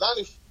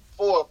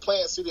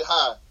 Plant City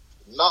High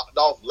knocked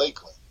off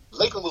Lakeland.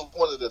 Lakeland was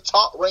one of the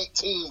top-ranked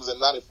teams in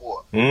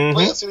 94. Mm-hmm.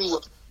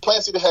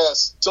 Plant City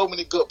has so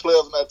many good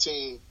players on that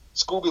team.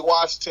 Scooby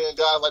Washington,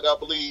 guys like I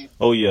believe.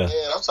 Oh, yeah.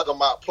 Man, I'm talking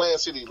about Plant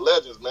City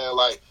legends, man,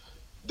 like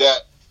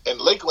that. And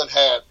Lakeland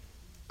had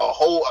a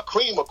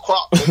cream of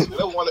crop. They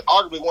were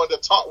arguably one of the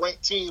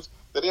top-ranked teams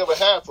that they ever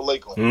had for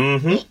Lakeland.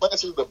 Mm-hmm. Plant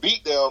City to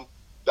beat them,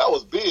 that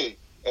was big.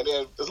 And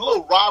then there's a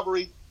little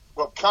rivalry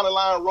from County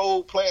Line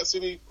Road, Plant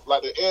City,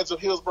 like the edge of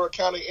Hillsborough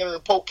County,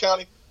 entering Polk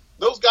County.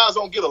 Those guys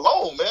don't get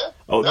along, man.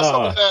 Oh, that's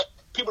something that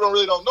people don't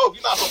know. If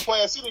you're not from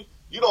Plant City,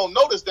 you don't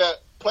notice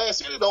that Plant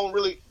City don't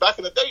really, back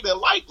in the day, they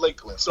like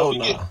Lakeland. So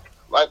get,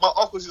 like my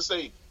uncles used to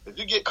say, if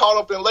you get caught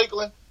up in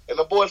Lakeland and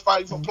the boys find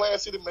you from Plant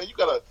City, man, you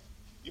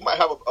might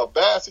have a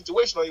bad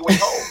situation on your way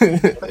home.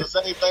 The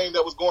same thing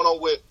that was going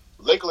on with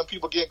Lakeland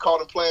people getting caught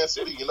in Plant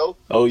City, you know?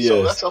 Oh, yeah.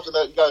 So that's something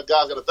that guys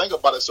got to think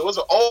about it. So it's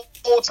an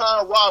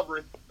old-time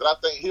rivalry that I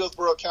think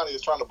Hillsborough County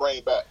is trying to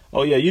bring back.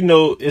 Oh, yeah,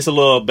 it's a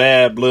little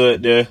bad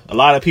blood there. A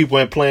lot of people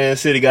in Plant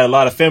City got a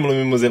lot of family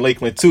members in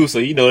Lakeland, too.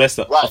 So, that's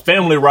a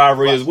family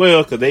rivalry as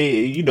well. Because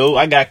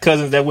I got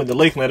cousins that went to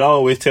Lakeland that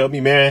always tell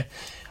me, man,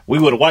 we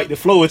would have wiped the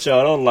floor with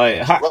y'all. I'm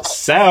like,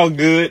 sound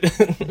good.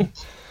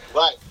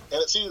 Right.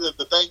 And see,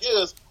 the thing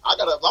is, I'm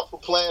from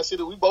Plant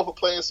City. We both from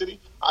Plant City.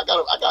 I got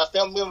a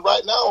family member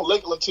right now on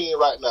Lakeland team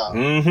right now.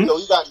 Mm-hmm.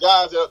 You got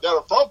guys that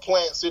are from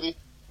Plant City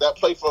that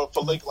play for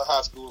Lakeland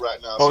High School right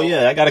now. Oh, so,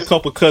 yeah, I got a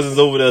couple cousins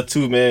over there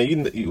too,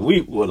 man. We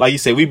like you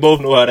said, we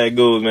both know how that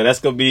goes, man. It's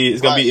gonna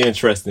be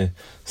interesting.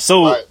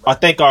 So I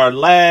think our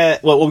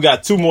last, we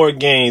got two more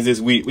games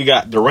this week. We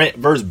got Durant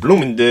versus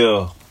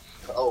Bloomingdale.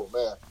 Oh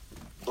man,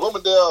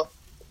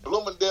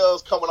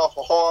 Bloomingdale's coming off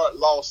a hard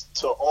loss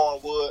to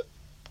Arnwood.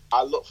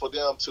 I look for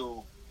them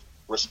to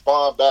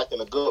respond back in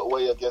a good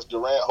way against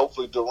Durant.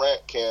 Hopefully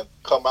Durant can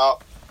come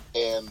out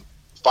and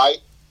fight.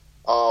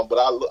 But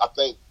I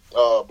think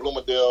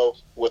Bloomingdale,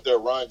 with their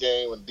run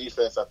game and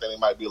defense, I think it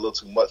might be a little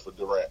too much for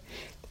Durant.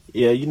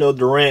 Yeah,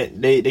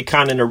 Durant, they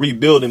kind of in a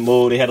rebuilding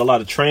mode. They had a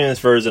lot of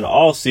transfers in the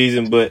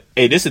offseason, but,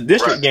 hey, this is a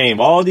district game.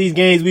 All these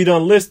games we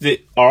done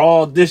listed are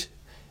all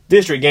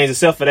district games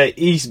except for that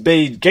East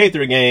Bay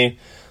Gaither game.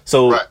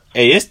 So,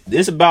 hey,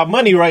 it's about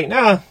money right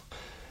now.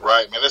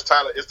 Right, man. It's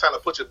time to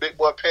put your big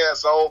boy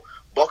pants on,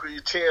 buckle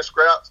your chin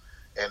scraps,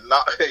 and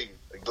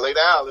lay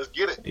down. Let's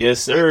get it.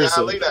 Yes, sir.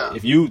 So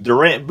if you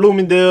Durant,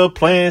 Bloomingdale,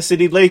 Plant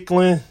City,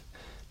 Lakeland,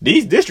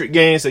 these district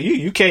games, so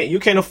you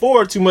can't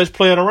afford too much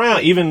playing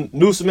around. Even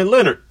Newsom and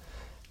Leonard.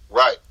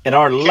 Right. And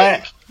our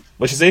what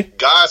you say?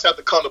 Guys have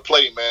to come to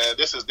play, man.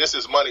 This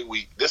is money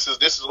week. This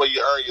is where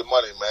you earn your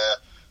money, man.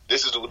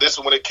 This is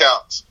when it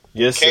counts.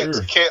 Yes, sir.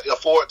 You can't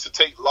afford to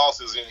take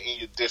losses in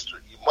your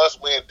district. You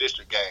must win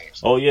district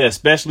games. Oh yeah,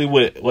 especially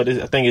with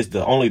I think is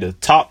only the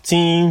top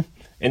team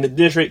in the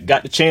district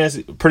got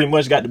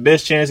the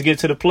best chance to get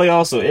to the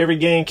playoffs. So every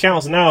game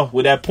counts now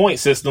with that point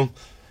system.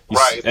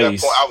 Right. I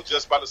was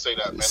just about to say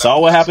that, man. Saw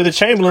what happened to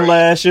Chamberlain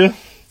last year.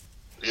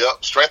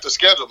 Yep. Strength of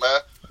schedule, man.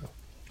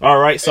 All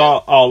right. So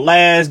our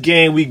last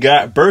game we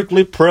got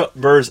Berkeley Prep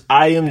versus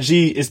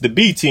IMG. It's the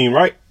B team,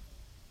 right?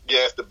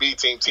 Yeah, it's the B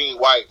team. Team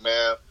White,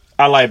 man.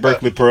 I like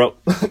Berkeley Prep.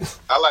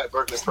 I like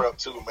Berkeley Prep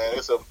too, man.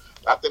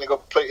 I think they're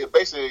gonna play. It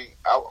basically,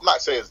 I'm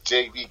not saying it's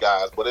JV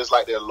guys, but it's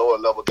like their lower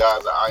level guys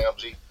at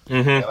IMG.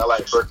 Mm-hmm. And I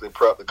like Berkeley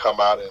Prep to come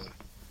out and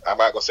I'm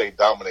not gonna say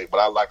dominate, but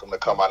I like them to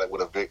come out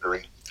with a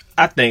victory.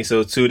 I think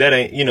so too. That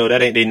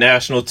ain't their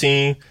national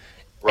team.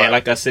 Right. And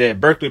like I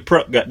said, Berkeley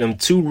Prep got them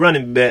 2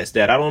 running backs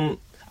that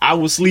I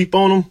would sleep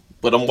on them,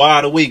 but I'm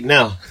wide awake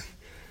now.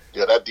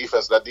 Yeah, that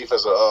defensive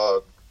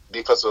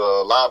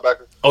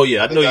linebacker. Oh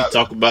yeah, I know you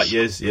talk about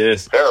yes.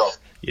 Harold.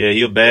 Yeah,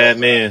 he a bad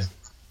man.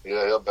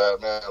 Yeah, he's a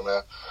bad man.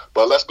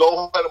 But let's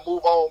go ahead and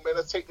move on, man.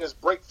 Let's take this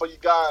break for you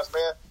guys,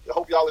 man. I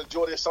hope y'all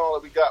enjoy this song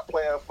that we got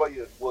playing for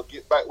you. We'll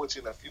get back with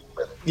you in a few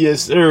minutes.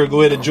 Yes, sir. Go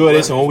ahead and enjoy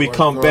this, and when we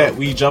come back,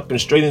 we jumping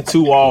straight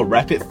into our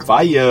rapid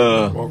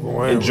fire.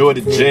 Enjoy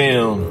the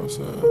jam.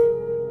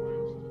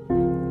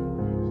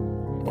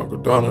 Michael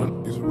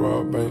Donald, he's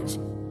Rob Banks.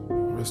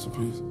 Rest in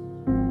peace.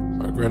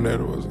 My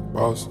granddaddy was a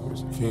boss, he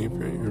was a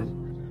kingpin, you hear me?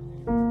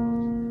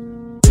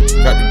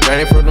 Got the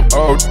game from them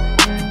old.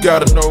 You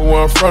gotta know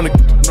where I'm from to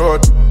get the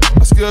north.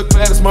 I still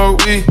glad to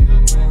smoke weed.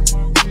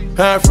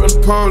 Hide from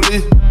the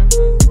police.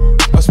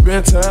 I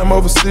spend time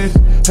overseas,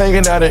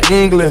 hanging out in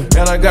England.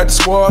 And I got the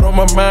squad on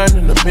my mind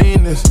and the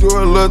meanness. Do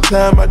a little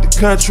time out the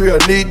country, I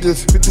need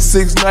this.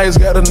 56 nights,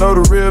 gotta know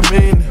the real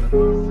meaning.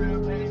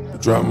 I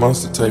dropped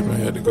Monster tape and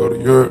had to go to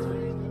Europe.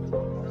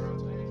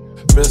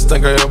 Best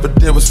thing I ever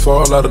did was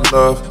fall out of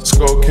love.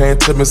 Skull came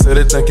to me, said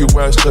they think you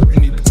washed up. You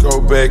need to go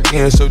back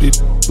in, show these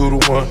do the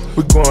one.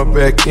 We going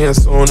back in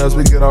soon as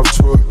we get off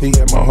tour. He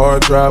had my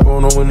hard drive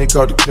on him when they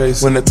caught the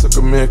case. When they took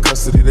him in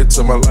custody, they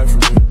took my life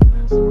from me.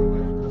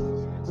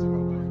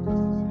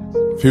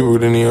 People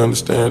didn't even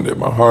understand that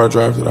my hard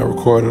drive that I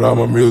recorded all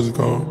my music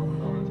on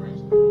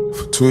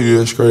for 2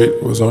 years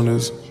straight was on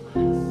this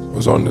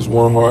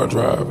one hard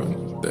drive,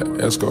 and that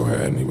Esco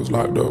had, and he was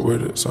locked up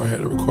with it, so I had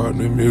to record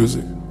new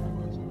music.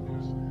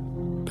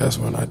 That's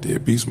when I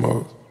did Beast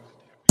Mode.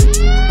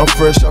 I'm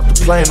fresh off the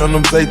plane on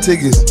them Zay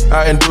tickets.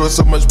 I endured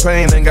so much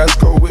pain, ain't got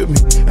Sco with me.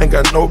 Ain't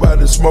got nobody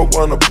to smoke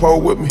on the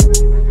pole with me.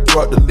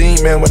 Brought the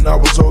lean man when I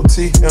was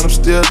OT, and I'm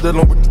still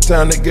dealing with the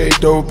time they gave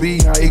Doe B.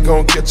 How he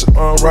gon' catch an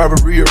armed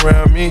robbery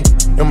around me?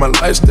 And my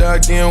lifestyle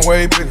getting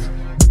way bigger.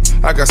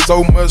 I got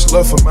so much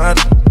love for mine.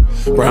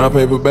 Brown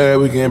paper bag,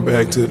 we getting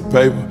back to the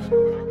paper.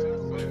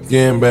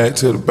 Getting back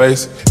to the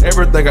basics.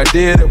 Everything I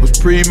did, it was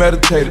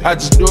premeditated. I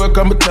just knew it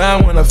come a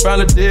time when I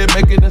finally did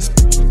make it.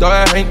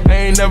 Thought I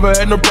ain't never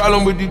had no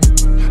problem with you.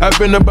 I've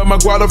been up at my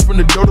guala from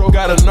the dodo.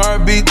 Got an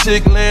R&B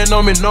chick laying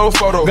on me, no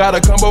photo. Got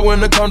a combo in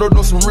the condo,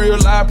 do some real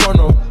live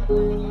porno.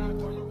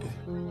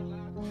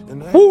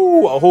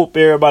 Woo! I hope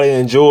everybody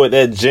enjoyed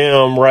that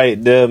jam right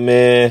there,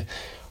 man.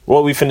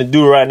 What we finna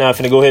do right now,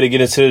 finna go ahead and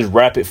get into this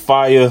rapid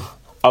fire.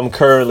 I'm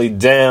currently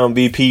down.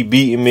 BP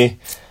beating me.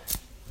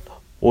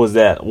 What was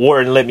that?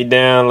 Wharton let me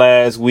down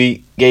last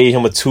week. Gave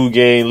him a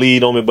 2-game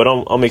lead on me, but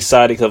I'm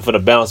excited for the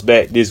bounce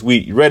back this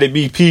week. You ready,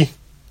 BP?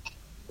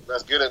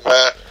 Let's get it,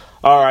 man.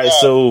 All right,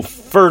 so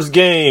first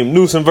game,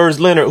 Newsom versus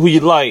Leonard. Who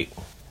you like?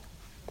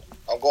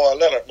 I'm going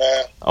Leonard,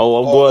 man. Oh,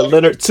 I'm going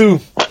Leonard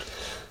too.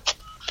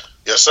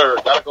 Yes, sir.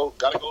 Gotta go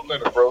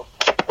Leonard, bro.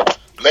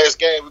 Next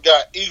game, we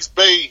got East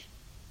Bay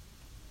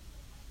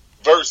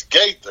versus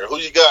Gaither. Who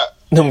you got?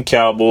 Them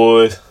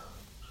Cowboys.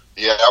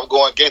 Yeah, I'm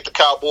going Gaither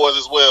Cowboys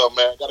as well,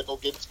 man. Gotta go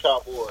get the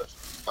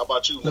Cowboys. How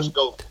about you? Let's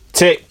go.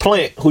 Tech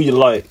Plant. Who you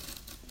like?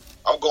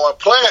 I'm going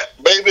Plant,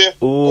 baby.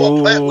 Ooh.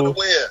 Going Plant with the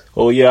win.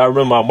 Oh, yeah, I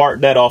remember I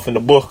marked that off in the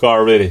book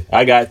already.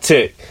 I got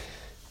Tech.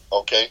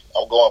 Okay,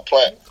 I'm going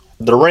Plant.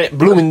 Durant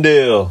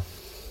Bloomingdale.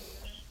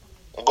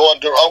 I'm going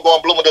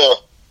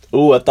Bloomingdale.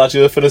 Ooh, I thought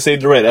you were finna say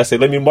Durant. I said,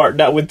 let me mark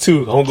that one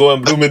too. I'm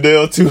going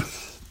Bloomingdale too.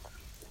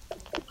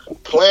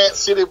 Plant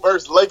City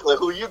versus Lakeland.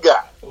 Who you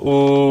got?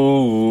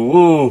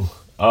 Ooh.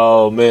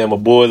 Oh, man, my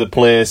boys at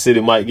Plant City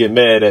might get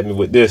mad at me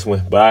with this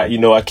one. But,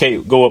 I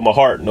can't go with my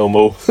heart no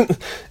more.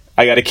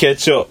 I got to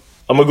catch up.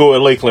 I'm going to go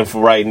with Lakeland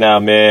for right now,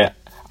 man.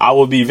 I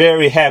will be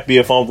very happy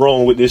if I'm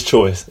wrong with this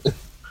choice.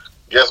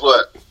 Guess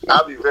what?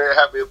 I'll be very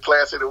happy if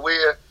Plant City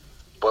win.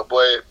 But,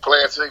 boy,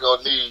 Plant City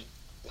going to need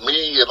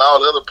me and all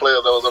the other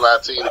players that was on our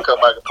team to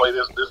come back and play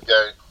this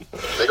game.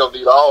 They're going to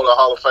need all the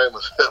Hall of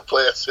Famers at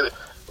Plant City.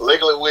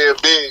 Lakeland win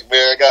big,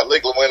 man. I got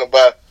Lakeland winning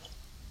by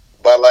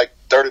like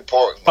 30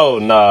 points. Oh,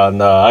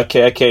 nah. I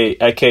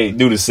can't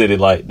do the city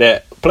like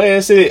that.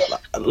 Plant City,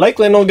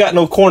 Lakeland don't got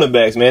no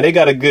cornerbacks, man. They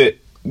got a good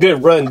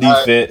run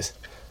defense.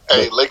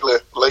 Hey,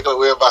 Lakeland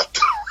win by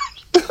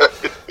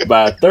 30.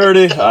 By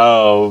 30?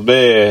 Oh,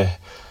 man.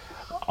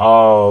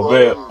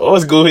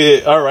 Let's go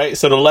ahead. All right,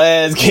 so the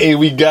last game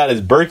we got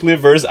is Berkeley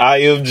versus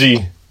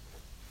IMG.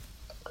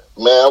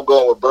 Man, I'm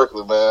going with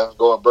Berkeley, man. I'm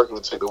going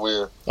Berkeley to take the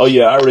win. Oh,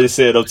 yeah, I already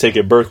said I'm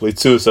taking Berkeley,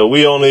 too. So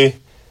we only,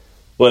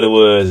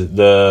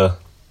 the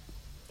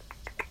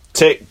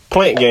Tech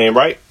Plant game,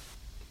 right?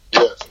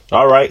 Yes.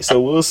 All right,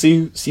 so we'll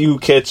see who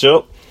catch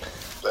up.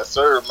 Yes,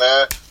 sir,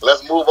 man.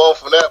 Let's move on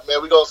from that,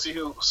 man. We're going to see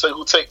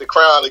who take the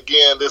crown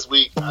again this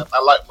week.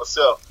 I like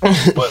myself.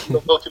 But we're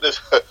going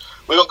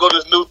to go to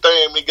this new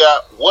thing we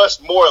got.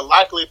 What's more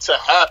likely to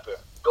happen?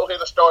 Go ahead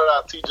and start it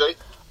out, TJ.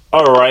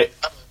 All right.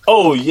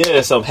 Oh,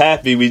 yes, I'm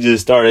happy we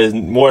just started.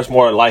 What's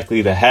more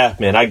likely to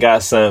happen? I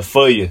got something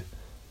for you.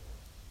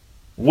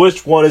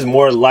 Which one is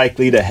more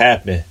likely to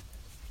happen?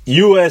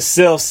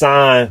 USF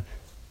signed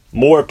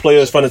more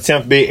players from the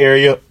Tampa Bay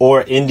area,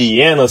 or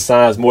Indiana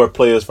signs more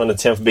players from the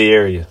Tampa Bay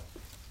area?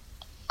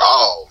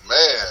 Oh,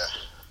 man.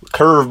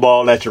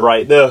 Curveball at you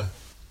right there.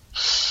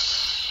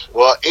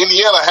 Well,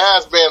 Indiana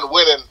has been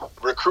winning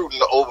recruiting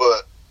over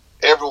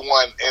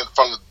everyone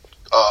from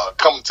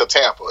coming to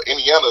Tampa.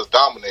 Indiana is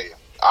dominating.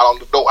 I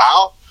don't know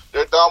how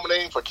they're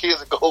dominating for kids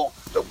that go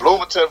to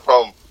Bloomington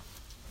from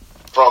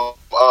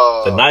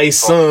the nice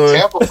sun,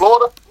 Tampa,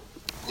 Florida.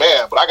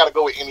 Man, but I got to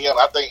go with Indiana.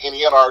 I think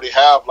Indiana already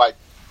have like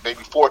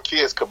maybe 4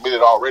 kids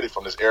committed already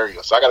from this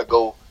area, so I got to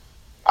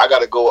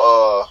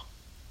go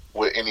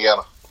with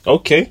Indiana.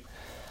 Okay.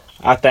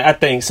 I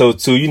think so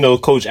too. You know,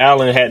 Coach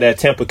Allen had that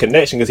Tampa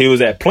connection because he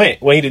was at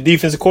Plant. Wasn't he the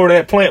defensive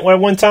coordinator at Plant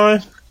one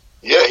time?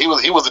 Yeah, he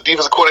was the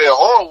defensive coordinator at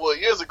Armwood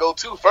years ago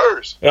too.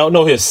 First, I don't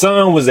know. His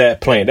son was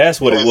at Plant.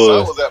 That's what it was. His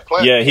son was at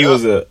Plant. Yeah, he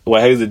was a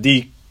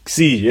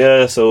DC.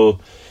 Yeah,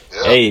 so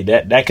hey,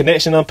 that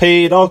connection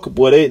unpaid off.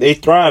 Boy, they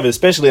thrive,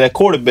 especially that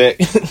quarterback.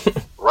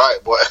 Right,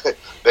 boy.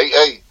 They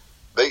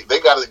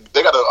got a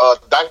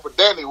diaper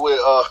Danny with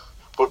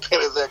for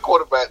Penny as that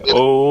quarterback.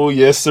 Oh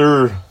yes,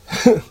 sir.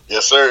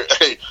 Yes, sir.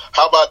 Hey,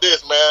 how about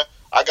this, man?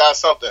 I got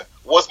something.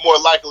 What's more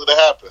likely to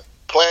happen?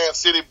 Plant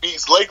City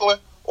beats Lakeland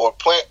or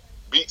Plant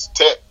beats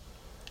Tech?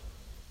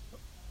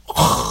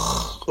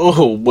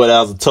 Oh, boy,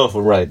 that was a tough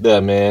one right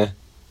there, man.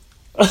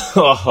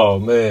 Oh,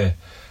 man.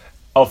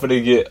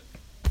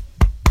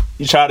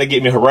 You tried to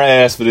get me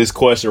harassed for this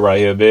question right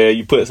here, man.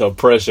 You put some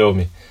pressure on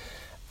me.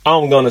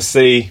 I'm going to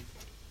say,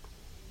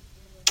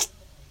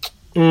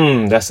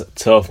 that's a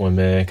tough one,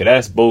 man. Because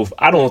that's both.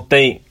 I don't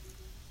think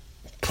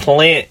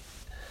Plant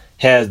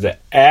has the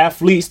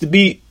athletes to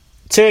beat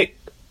Tech,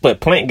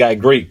 but Plant got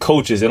great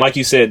coaches. And like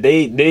you said,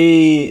 they're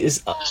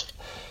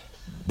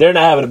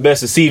not having the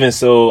best of season,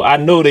 so I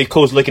know they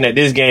coach looking at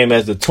this game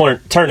as the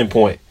turning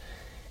point.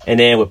 And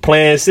then with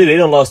Plant City, they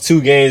done lost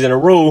 2 games in a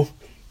row.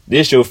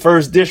 This your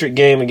first district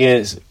game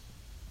against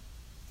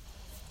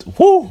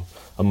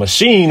a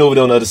machine over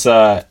there on the other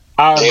side.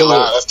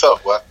 That's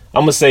tough, boy.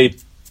 I'm gonna say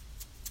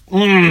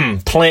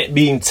Plant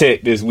beating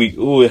Tech this week.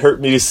 Ooh, it hurt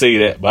me to say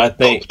that, but I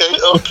think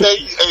okay.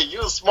 Hey,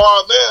 you a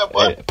smart man,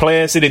 boy.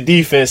 Plant City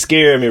defense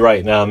scaring me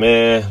right now,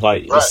 man.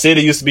 Like the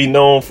city used to be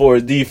known for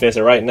its defense,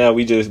 and right now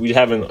we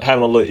having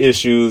a little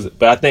issues.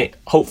 But I think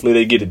hopefully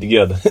they get it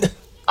together.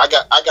 I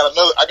got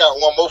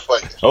one more for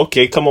you.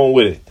 Okay, come on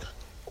with it.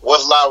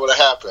 What's liable to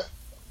happen?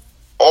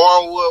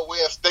 Armwood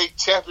win state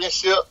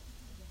championship,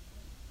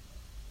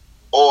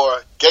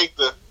 or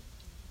Gaither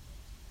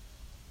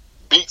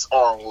beats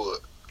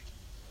Armwood?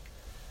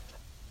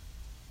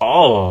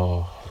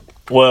 Oh,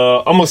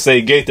 well, I'm going to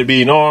say Gaither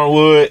beating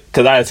Armwood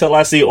because until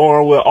I see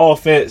Armwood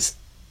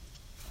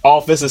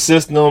offensive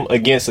system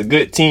against a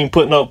good team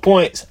putting up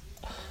points,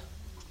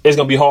 it's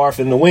going to be hard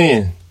for them to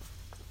win.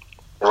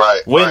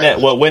 Right.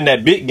 Win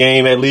that big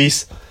game at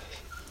least.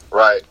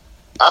 Right.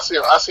 I see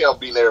them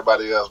beating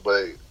everybody else,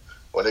 but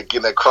when they get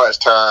in that crunch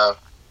time,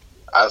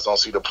 I just don't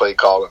see the play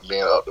calling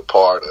being up to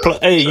par.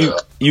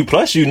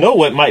 Plus you know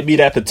what might be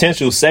that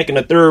potential second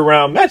or third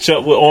round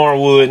matchup with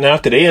Armwood now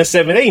because they in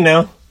 7A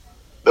now.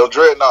 They'll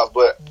dreadnoughts,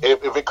 but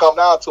if it come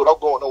down to it, I'm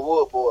going to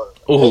Wood, boy.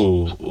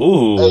 Ooh.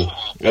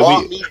 Hey,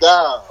 mark me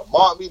down.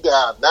 Mark me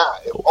down. Now,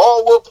 if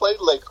Armwood play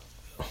Lakers,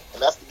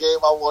 and that's the game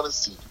I want to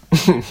see,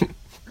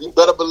 you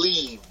better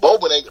believe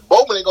Bowman ain't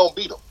going to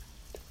beat them.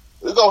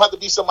 It's going to have to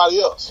be somebody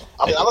else.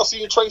 I mean, I don't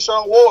see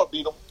Trayshawn Ward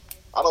beat them.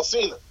 I don't see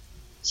it.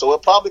 So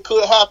it probably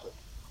could happen.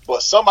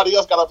 But somebody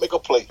else got to make a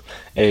play.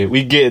 Hey,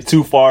 we get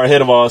too far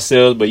ahead of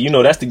ourselves, but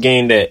that's the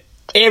game that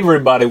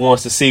everybody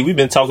wants to see. We've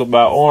been talking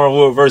about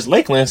Armwood versus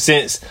Lakeland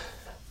since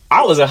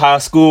I was in high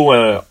school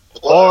when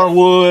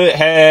Armwood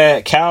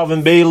had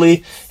Calvin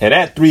Bailey and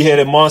that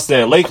 3-headed monster,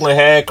 and Lakeland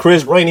had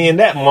Chris Rainey and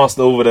that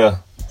monster over there.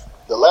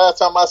 The last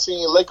time I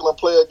seen Lakeland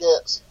play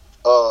against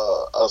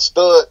a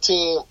stud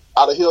team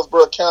out of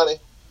Hillsborough County,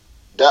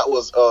 that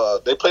was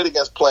they played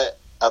against Plant.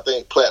 I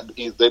think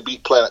they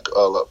beat Plant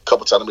a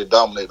couple times. They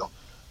dominated them.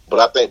 But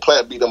I think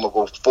Plant beat them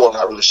before. I'm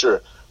not really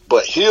sure.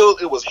 But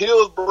it was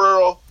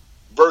Hillsborough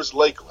versus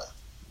Lakeland.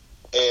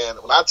 And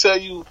when I tell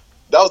you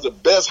that was the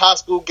best high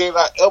school game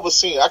I ever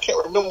seen, I can't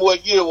remember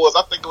what year it was.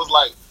 I think it was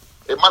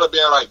it might have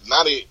been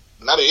 98,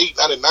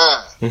 99.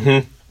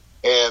 Mm-hmm.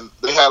 And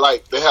they had I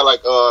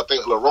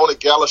think Lerona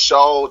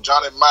Galashaw,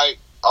 Johnny Mike,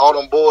 all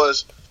them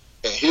boys,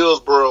 and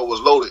Hillsborough was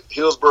loaded.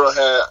 Hillsborough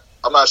had,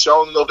 I'm not sure,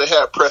 I don't know if they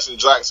had Preston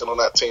Jackson on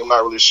that team, I'm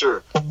not really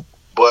sure.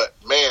 But,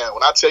 man,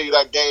 when I tell you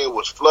that game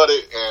was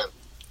flooded and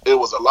it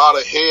was a lot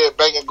of head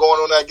banging going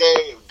on that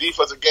game,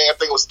 defensive game, I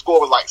think it was score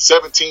was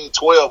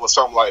 17-12 or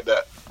something like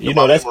that.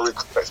 That's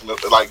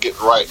get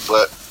right.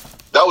 But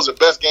that was the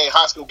best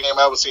high school game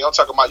I ever seen. I'm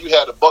talking about you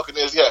had the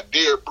Buccaneers, you had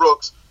Derrick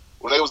Brooks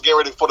when they was getting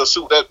ready for the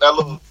suit, that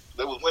little,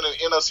 they was winning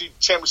the NFC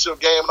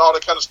championship game and all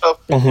that kind of stuff.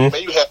 Mm-hmm.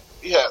 Man, you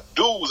had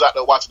dudes out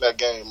there watching that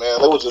game,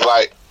 man. It was just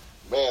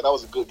man, that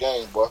was a good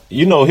game, boy.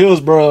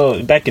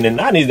 Hillsborough back in the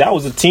 90s, that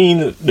was a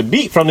team to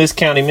beat from this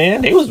county,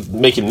 man. They was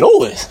making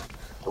noise.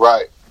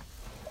 Right.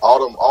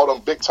 All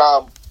them big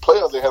time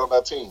players they had on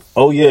that team.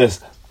 Oh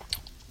yes.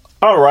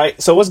 All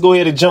right, so let's go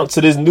ahead and jump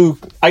to this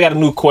I got a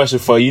new question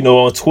for you. You know,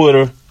 on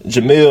Twitter,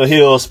 Jamil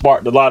Hill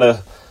sparked a lot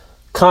of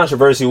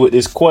controversy with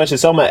this question.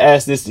 So I'm going to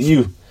ask this to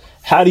you.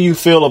 How do you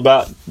feel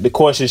about the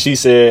question she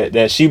said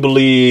that she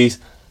believes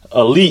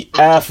elite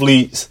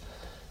athletes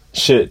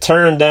should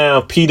turn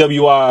down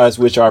PWIs,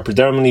 which are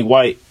predominantly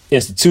white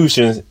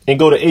institutions, and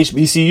go to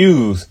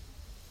HBCUs?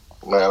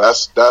 Man,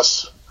 that's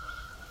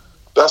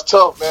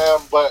tough, man.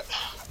 But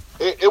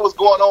it was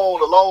going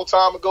on a long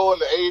time ago in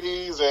the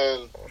 80s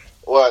and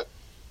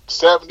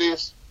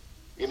 70s.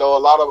 You know, a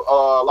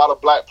lot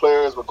of black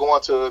players were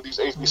going to these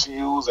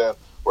HBCUs and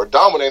were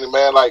dominating,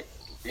 man. Like,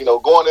 you know,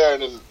 going there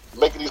and then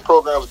making these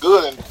programs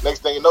good, and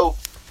next thing you know,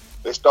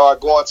 they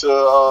start going to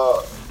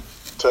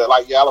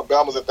like your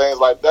Alabamas and things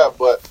like that.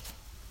 But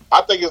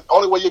I think it's the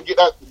only way you get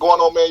that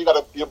going on, man. You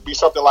gotta be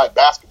something like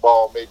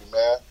basketball, maybe,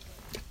 man.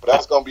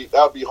 But that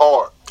would be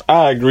hard.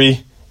 I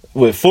agree.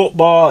 With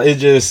football,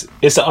 it's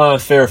an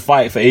unfair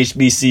fight for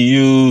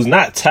HBCUs,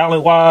 not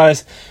talent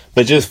wise,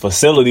 but just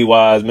facility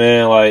wise,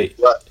 man. Like,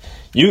 right.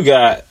 You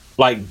got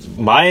like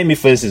Miami,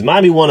 for instance.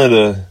 Miami, one of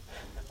the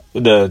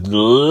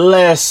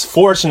less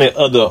fortunate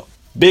of the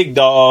big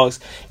dogs,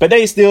 but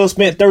they still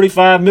spent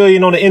 $35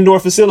 million on an indoor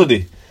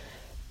facility.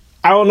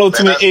 I don't know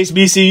too many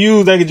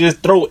HBCUs that could just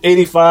throw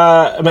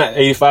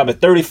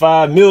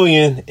 $35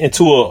 million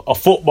into a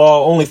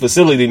football only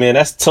facility, man.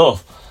 That's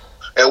tough.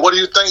 And what do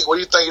you think? What do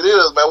you think it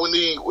is, man? We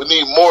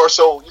need more.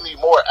 So you need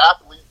more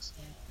athletes.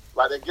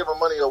 Like, they're giving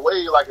money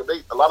away. Like, a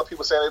lot of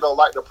people saying they don't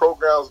like the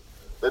programs,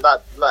 they're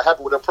not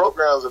happy with their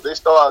programs. If they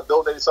start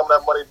donating some of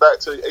that money back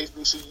to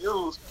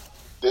HBCUs,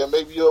 then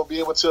maybe you'll be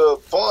able to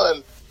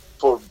fund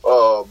for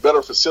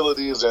better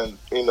facilities and,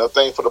 you know,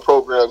 thing for the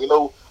program. You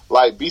know,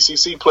 like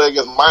BCC play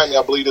against Miami,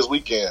 I believe, this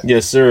weekend.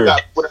 Yes, sir.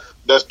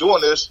 That's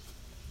doing this.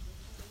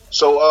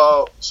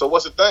 So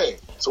what's the thing?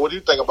 So what do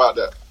you think about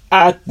that?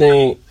 I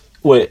think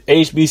with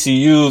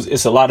HBCUs,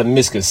 it's a lot of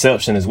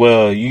misconception as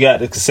well. You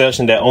got the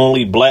conception that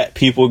only black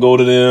people go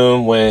to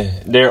them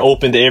when they're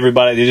open to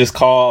everybody. They just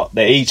call the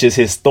H is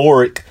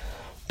historic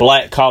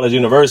black college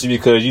university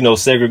because, you know,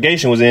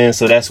 segregation was in,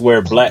 so that's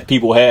where black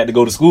people had to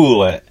go to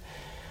school at.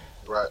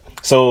 Right.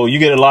 So you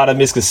get a lot of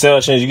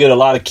misconceptions. You get a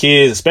lot of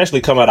kids,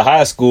 especially coming out of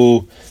high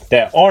school,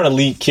 that aren't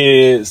elite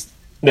kids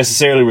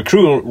necessarily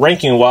recruiting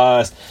ranking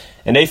wise,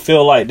 and they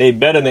feel like they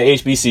better than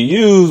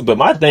HBCUs. But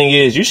my thing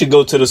is, you should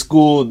go to the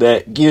school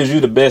that gives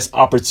you the best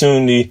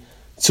opportunity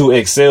to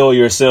excel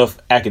yourself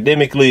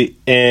academically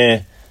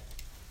and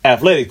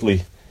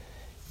athletically.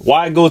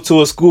 Why go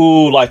to a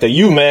school like the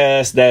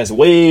UMass that's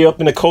way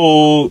up in the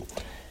cold,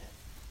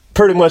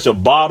 pretty much a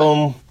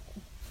bottom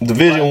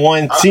Division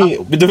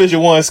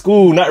I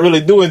school, not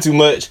really doing too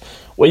much,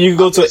 where you can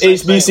go to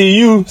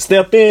HBCU,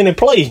 step in and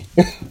play.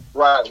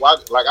 Right.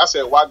 Like I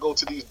said, why go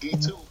to these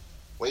D2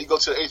 when you go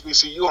to the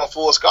HBCU on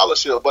full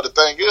scholarship? But the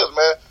thing is,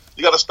 man,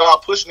 you got to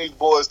start pushing these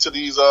boys to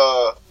these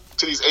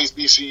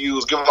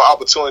HBCUs, give them an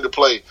opportunity to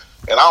play.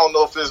 And I don't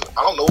know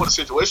what the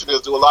situation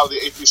is. Do a lot of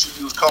the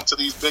HBCUs come to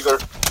these bigger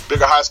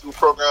high school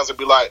programs and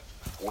be like,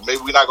 well,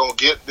 maybe we're not going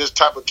to get this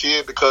type of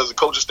kid because the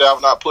coaching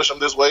staff not push them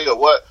this way or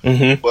what?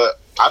 Mm-hmm. But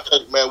I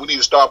think, man, we need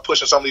to start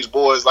pushing some of these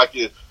boys like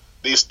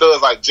these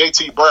studs like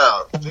JT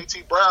Brown.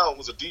 JT Brown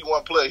was a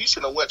D1 player. He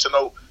shouldn't have went to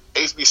no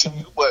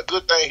HBCU, but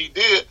good thing he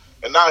did.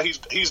 And now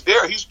he's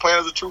there. He's playing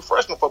as a true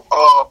freshman for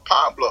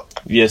Pine Bluff.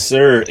 Yes,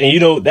 sir. And you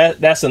know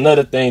that's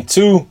another thing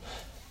too.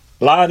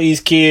 A lot of these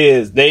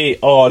kids, these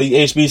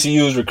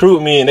HBCUs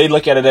recruit me, and they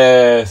look at it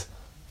as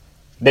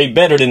they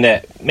better than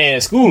that.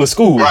 Man, school is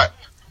school. Right.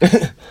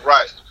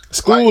 Right.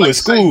 School is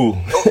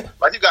school.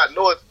 Like you got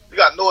Noah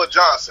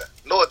Johnson.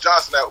 Noah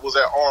Johnson that was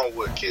at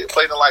Armwood. Kid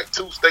played in like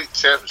 2 state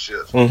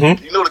championships.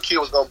 Mm-hmm. You know the kid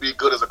was going to be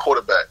good as a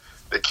quarterback.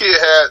 The kid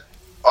had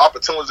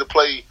opportunities to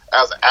play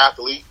as an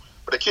athlete,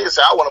 but the kid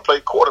said, "I want to play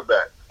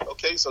quarterback."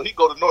 Okay, so he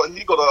go to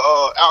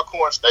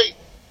Alcorn State,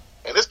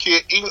 and this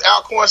kid even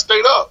Alcorn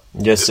State up.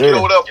 Yes, this sir. Kid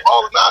over there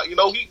balling out. You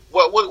know, he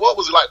what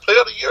was he, like,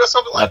 player of the year or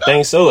something like that? I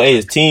think so. Hey,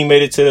 his team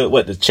made it to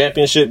the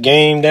championship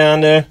game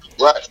down there.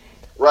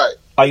 Right.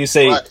 Like you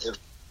say, right.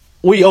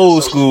 We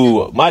old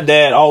school. My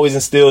dad always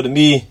instilled in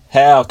me,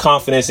 have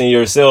confidence in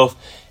yourself.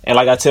 And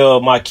like I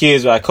tell my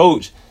kids when I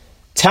coach,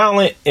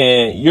 talent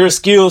and your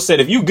skill set,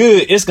 if you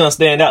good, it's going to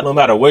stand out no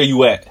matter where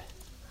you at.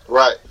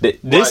 Right.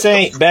 This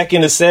ain't back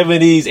in the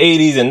 70s,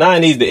 80s, and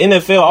 90s. The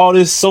NFL, all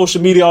this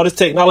social media, all this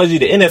technology,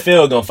 the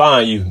NFL going to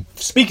find you.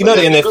 Speaking of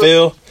the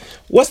NFL,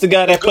 what's the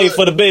guy that played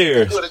for the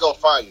Bears? If you're good, they're going to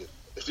find you.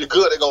 If you're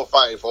good, they're going to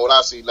find you. From what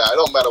I see now, it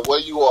don't matter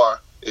where you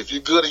are. If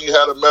you're good and you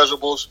have the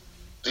measurables,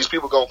 these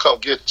people gonna come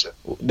get you.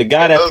 The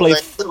guy that played,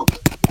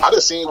 I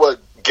just seen what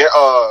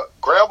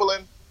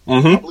Grambling.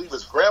 Mm-hmm. I believe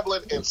it's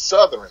Grambling and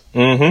Southern.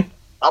 Mm-hmm.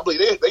 I believe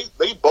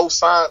they both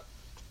signed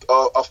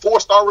a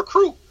 4-star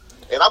recruit,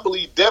 and I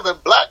believe Devin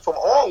Black from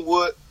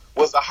Armwood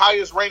was the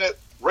highest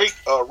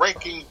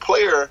ranking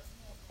player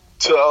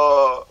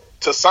to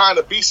sign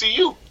a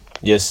BCU.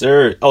 Yes,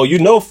 sir. Oh, you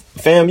know,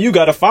 fam, you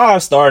got a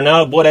 5-star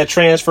now. Boy, that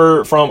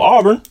transferred from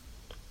Auburn.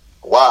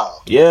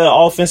 Wow. Yeah,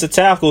 offensive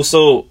tackle.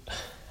 So,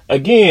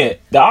 again,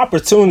 the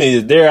opportunity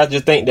is there. I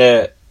just think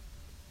that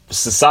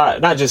society,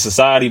 not just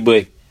society,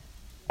 but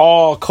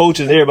all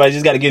coaches and everybody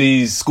just got to give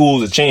these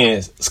schools a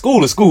chance.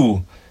 School to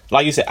school.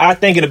 Like you said, I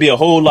think it'll be a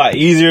whole lot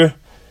easier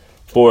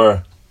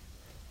for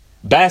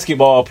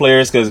basketball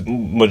players because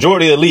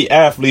majority of elite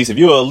athletes, if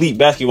you're an elite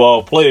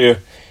basketball player,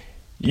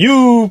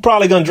 you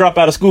probably going to drop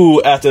out of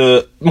school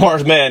after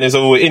March Madness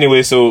over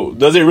anyway. So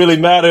does it really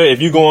matter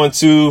if you're going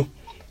to,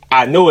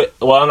 I know it,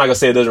 well, I'm not going to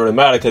say it doesn't really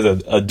matter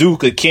because a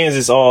Duke, a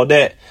Kansas, all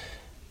that,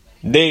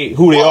 they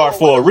are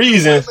for a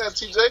reason. Wait a minute,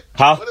 TJ.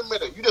 Huh? Wait a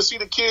minute. You just see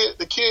the kid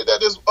that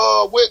just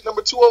went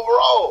number 2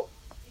 overall.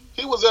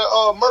 He was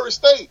at Murray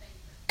State.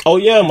 Oh,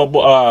 yeah, my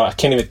boy. I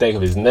can't even think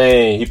of his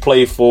name. He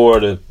played for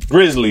the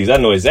Grizzlies. I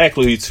know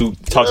exactly who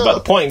talks about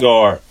the point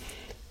guard.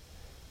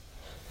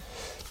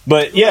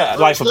 But, yeah,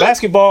 like for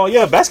basketball,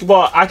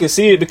 I can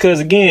see it because,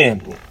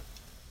 again,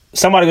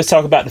 somebody was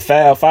talking about the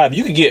Fab Five.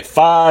 You could get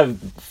 5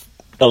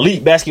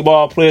 elite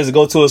basketball players to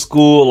go to a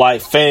school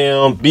like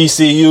FAM,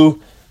 BCU.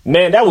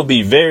 Man, that would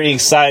be very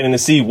exciting to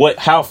see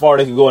how far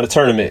they could go in the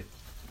tournament.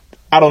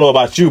 I don't know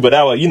about you, but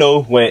that would,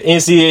 when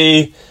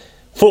NCAA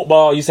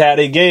football used to have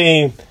their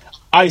game,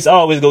 I used to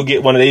always go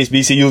get one of the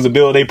HBCUs to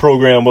build their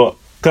program up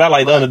because I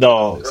like the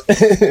underdogs.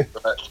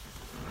 Right.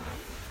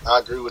 I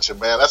agree with you,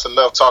 man. That's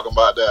enough talking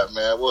about that,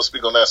 man. We'll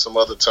speak on that some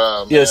other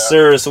time. Yes, man.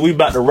 sir. So we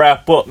about to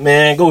wrap up,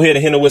 man. Go ahead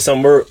and hit it with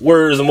some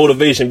words of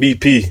motivation,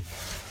 BP.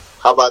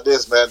 How about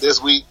this, man?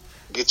 This week,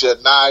 get you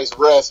a nice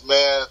rest,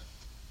 man.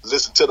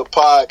 Listen to the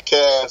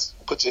podcast.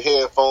 Put your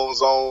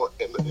headphones on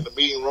in the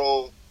meeting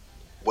room.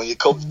 When your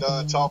coach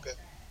done talking,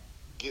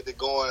 get it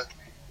going.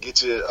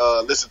 Get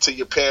your listen to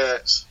your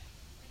parents.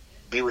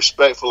 Be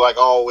respectful, like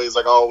I always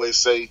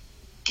say.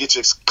 Get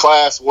your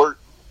class work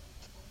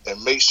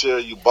and make sure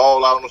you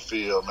ball out on the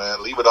field,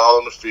 man. Leave it all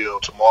on the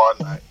field tomorrow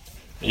night.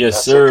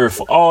 Yes, sir.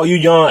 For all you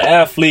young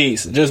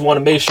athletes, just want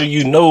to make sure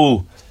you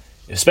know,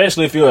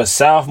 especially if you're a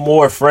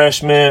sophomore,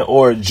 freshman,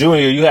 or a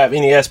junior, you have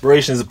any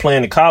aspirations of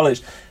playing in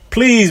college,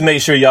 please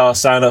make sure y'all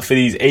sign up for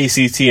these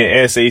ACT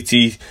and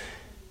SAT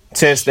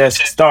tests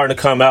that's starting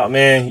to come out,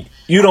 man.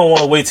 You don't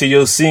want to wait till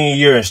your senior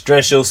year and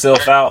stress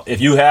yourself out.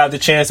 If you have the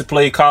chance to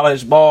play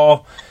college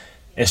ball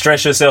and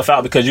stress yourself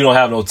out because you don't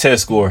have no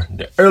test score,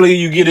 the earlier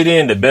you get it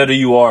in, the better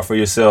you are for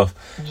yourself.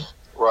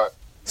 Right.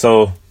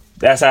 So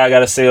that's how I got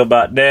to say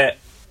about that.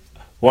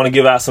 Want to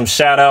give out some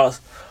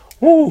shout-outs.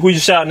 Who you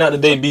shouting out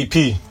today,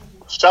 BP?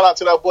 Shout out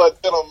to that boy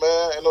Denham,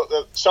 man.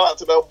 And shout out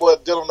to that boy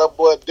Denham, that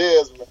boy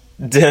Desmond.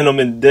 Denham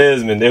and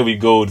Desmond. There we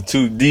go. The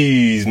 2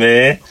 Ds,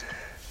 man.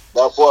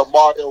 That boy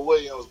Mario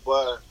Williams,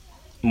 boy.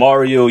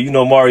 Mario,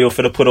 Mario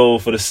finna put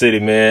over for the city,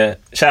 man.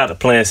 Shout out to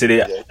Plant City.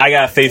 Yeah. I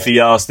got faith in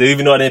y'all still.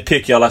 Even though I didn't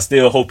pick y'all, I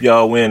still hope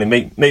y'all win and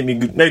make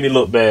me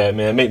look bad,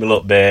 man. Make me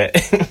look bad.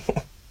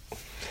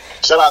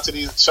 Shout out to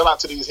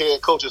these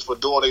head coaches for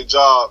doing their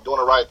job, doing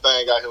the right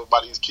thing out here by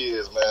these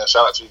kids, man.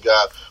 Shout out to you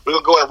guys. We're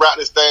gonna go and wrap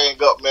this thing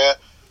up, man.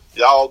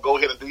 Y'all go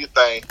ahead and do your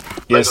thing.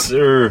 Yes,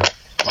 sir.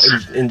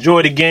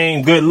 Enjoy the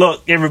game. Good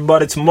luck,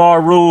 everybody,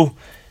 tomorrow.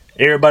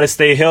 Everybody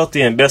stay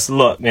healthy and best of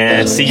luck,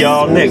 man. See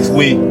y'all next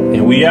week.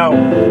 And we out.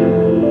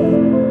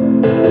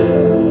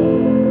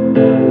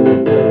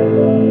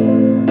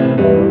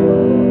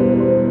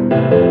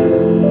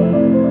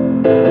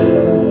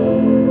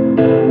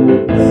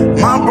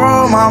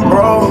 My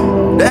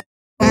bro, that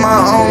my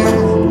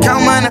homie.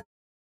 Count money,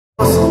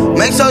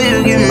 make sure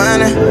you get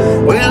money.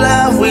 We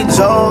laugh, we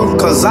joke,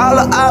 cause all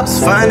the ops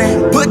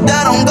funny. Put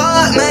that on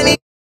God, man, he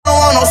don't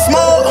want no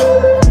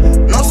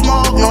smoke. No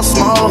smoke, no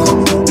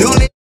smoke. You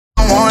need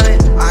want it,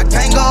 I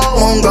can't go,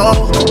 won't go.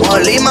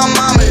 Won't leave my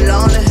mama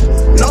lonely.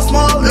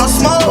 No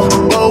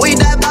smoke, but we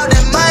die about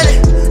that money.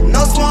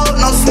 No smoke,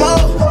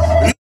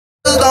 you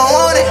don't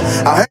want it.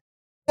 I heard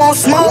won't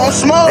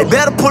smoke. They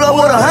better pull up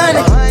with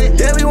 100.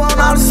 Yeah, we want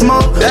all the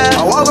smoke. Yeah.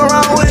 I walk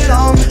around with it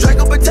on me.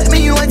 Draco protect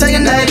me, you ain't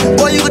taking name.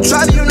 Boy, you can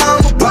try me, you know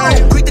I'm a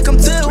bone. Quick to come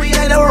to, we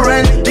ain't never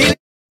running.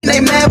 They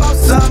mad about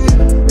something.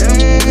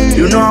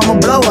 You know I'm a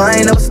blow,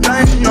 I ain't never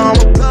stunning. You know I'm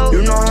a blow.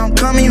 You know I'm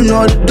coming, you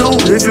know what to do.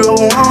 If you ever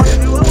want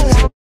it.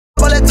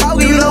 All that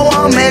talking, you know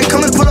I'm man.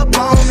 Come and pull up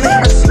on me.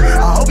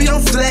 I hope you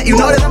don't sweat, you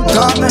know that I'm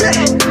coming.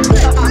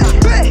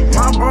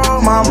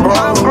 My bro,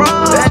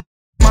 that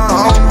my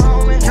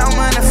homie. Count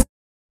money,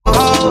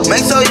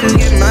 make sure you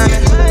get money.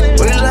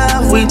 We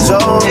laugh, we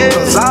joke,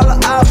 cause all the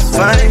ops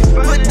funny.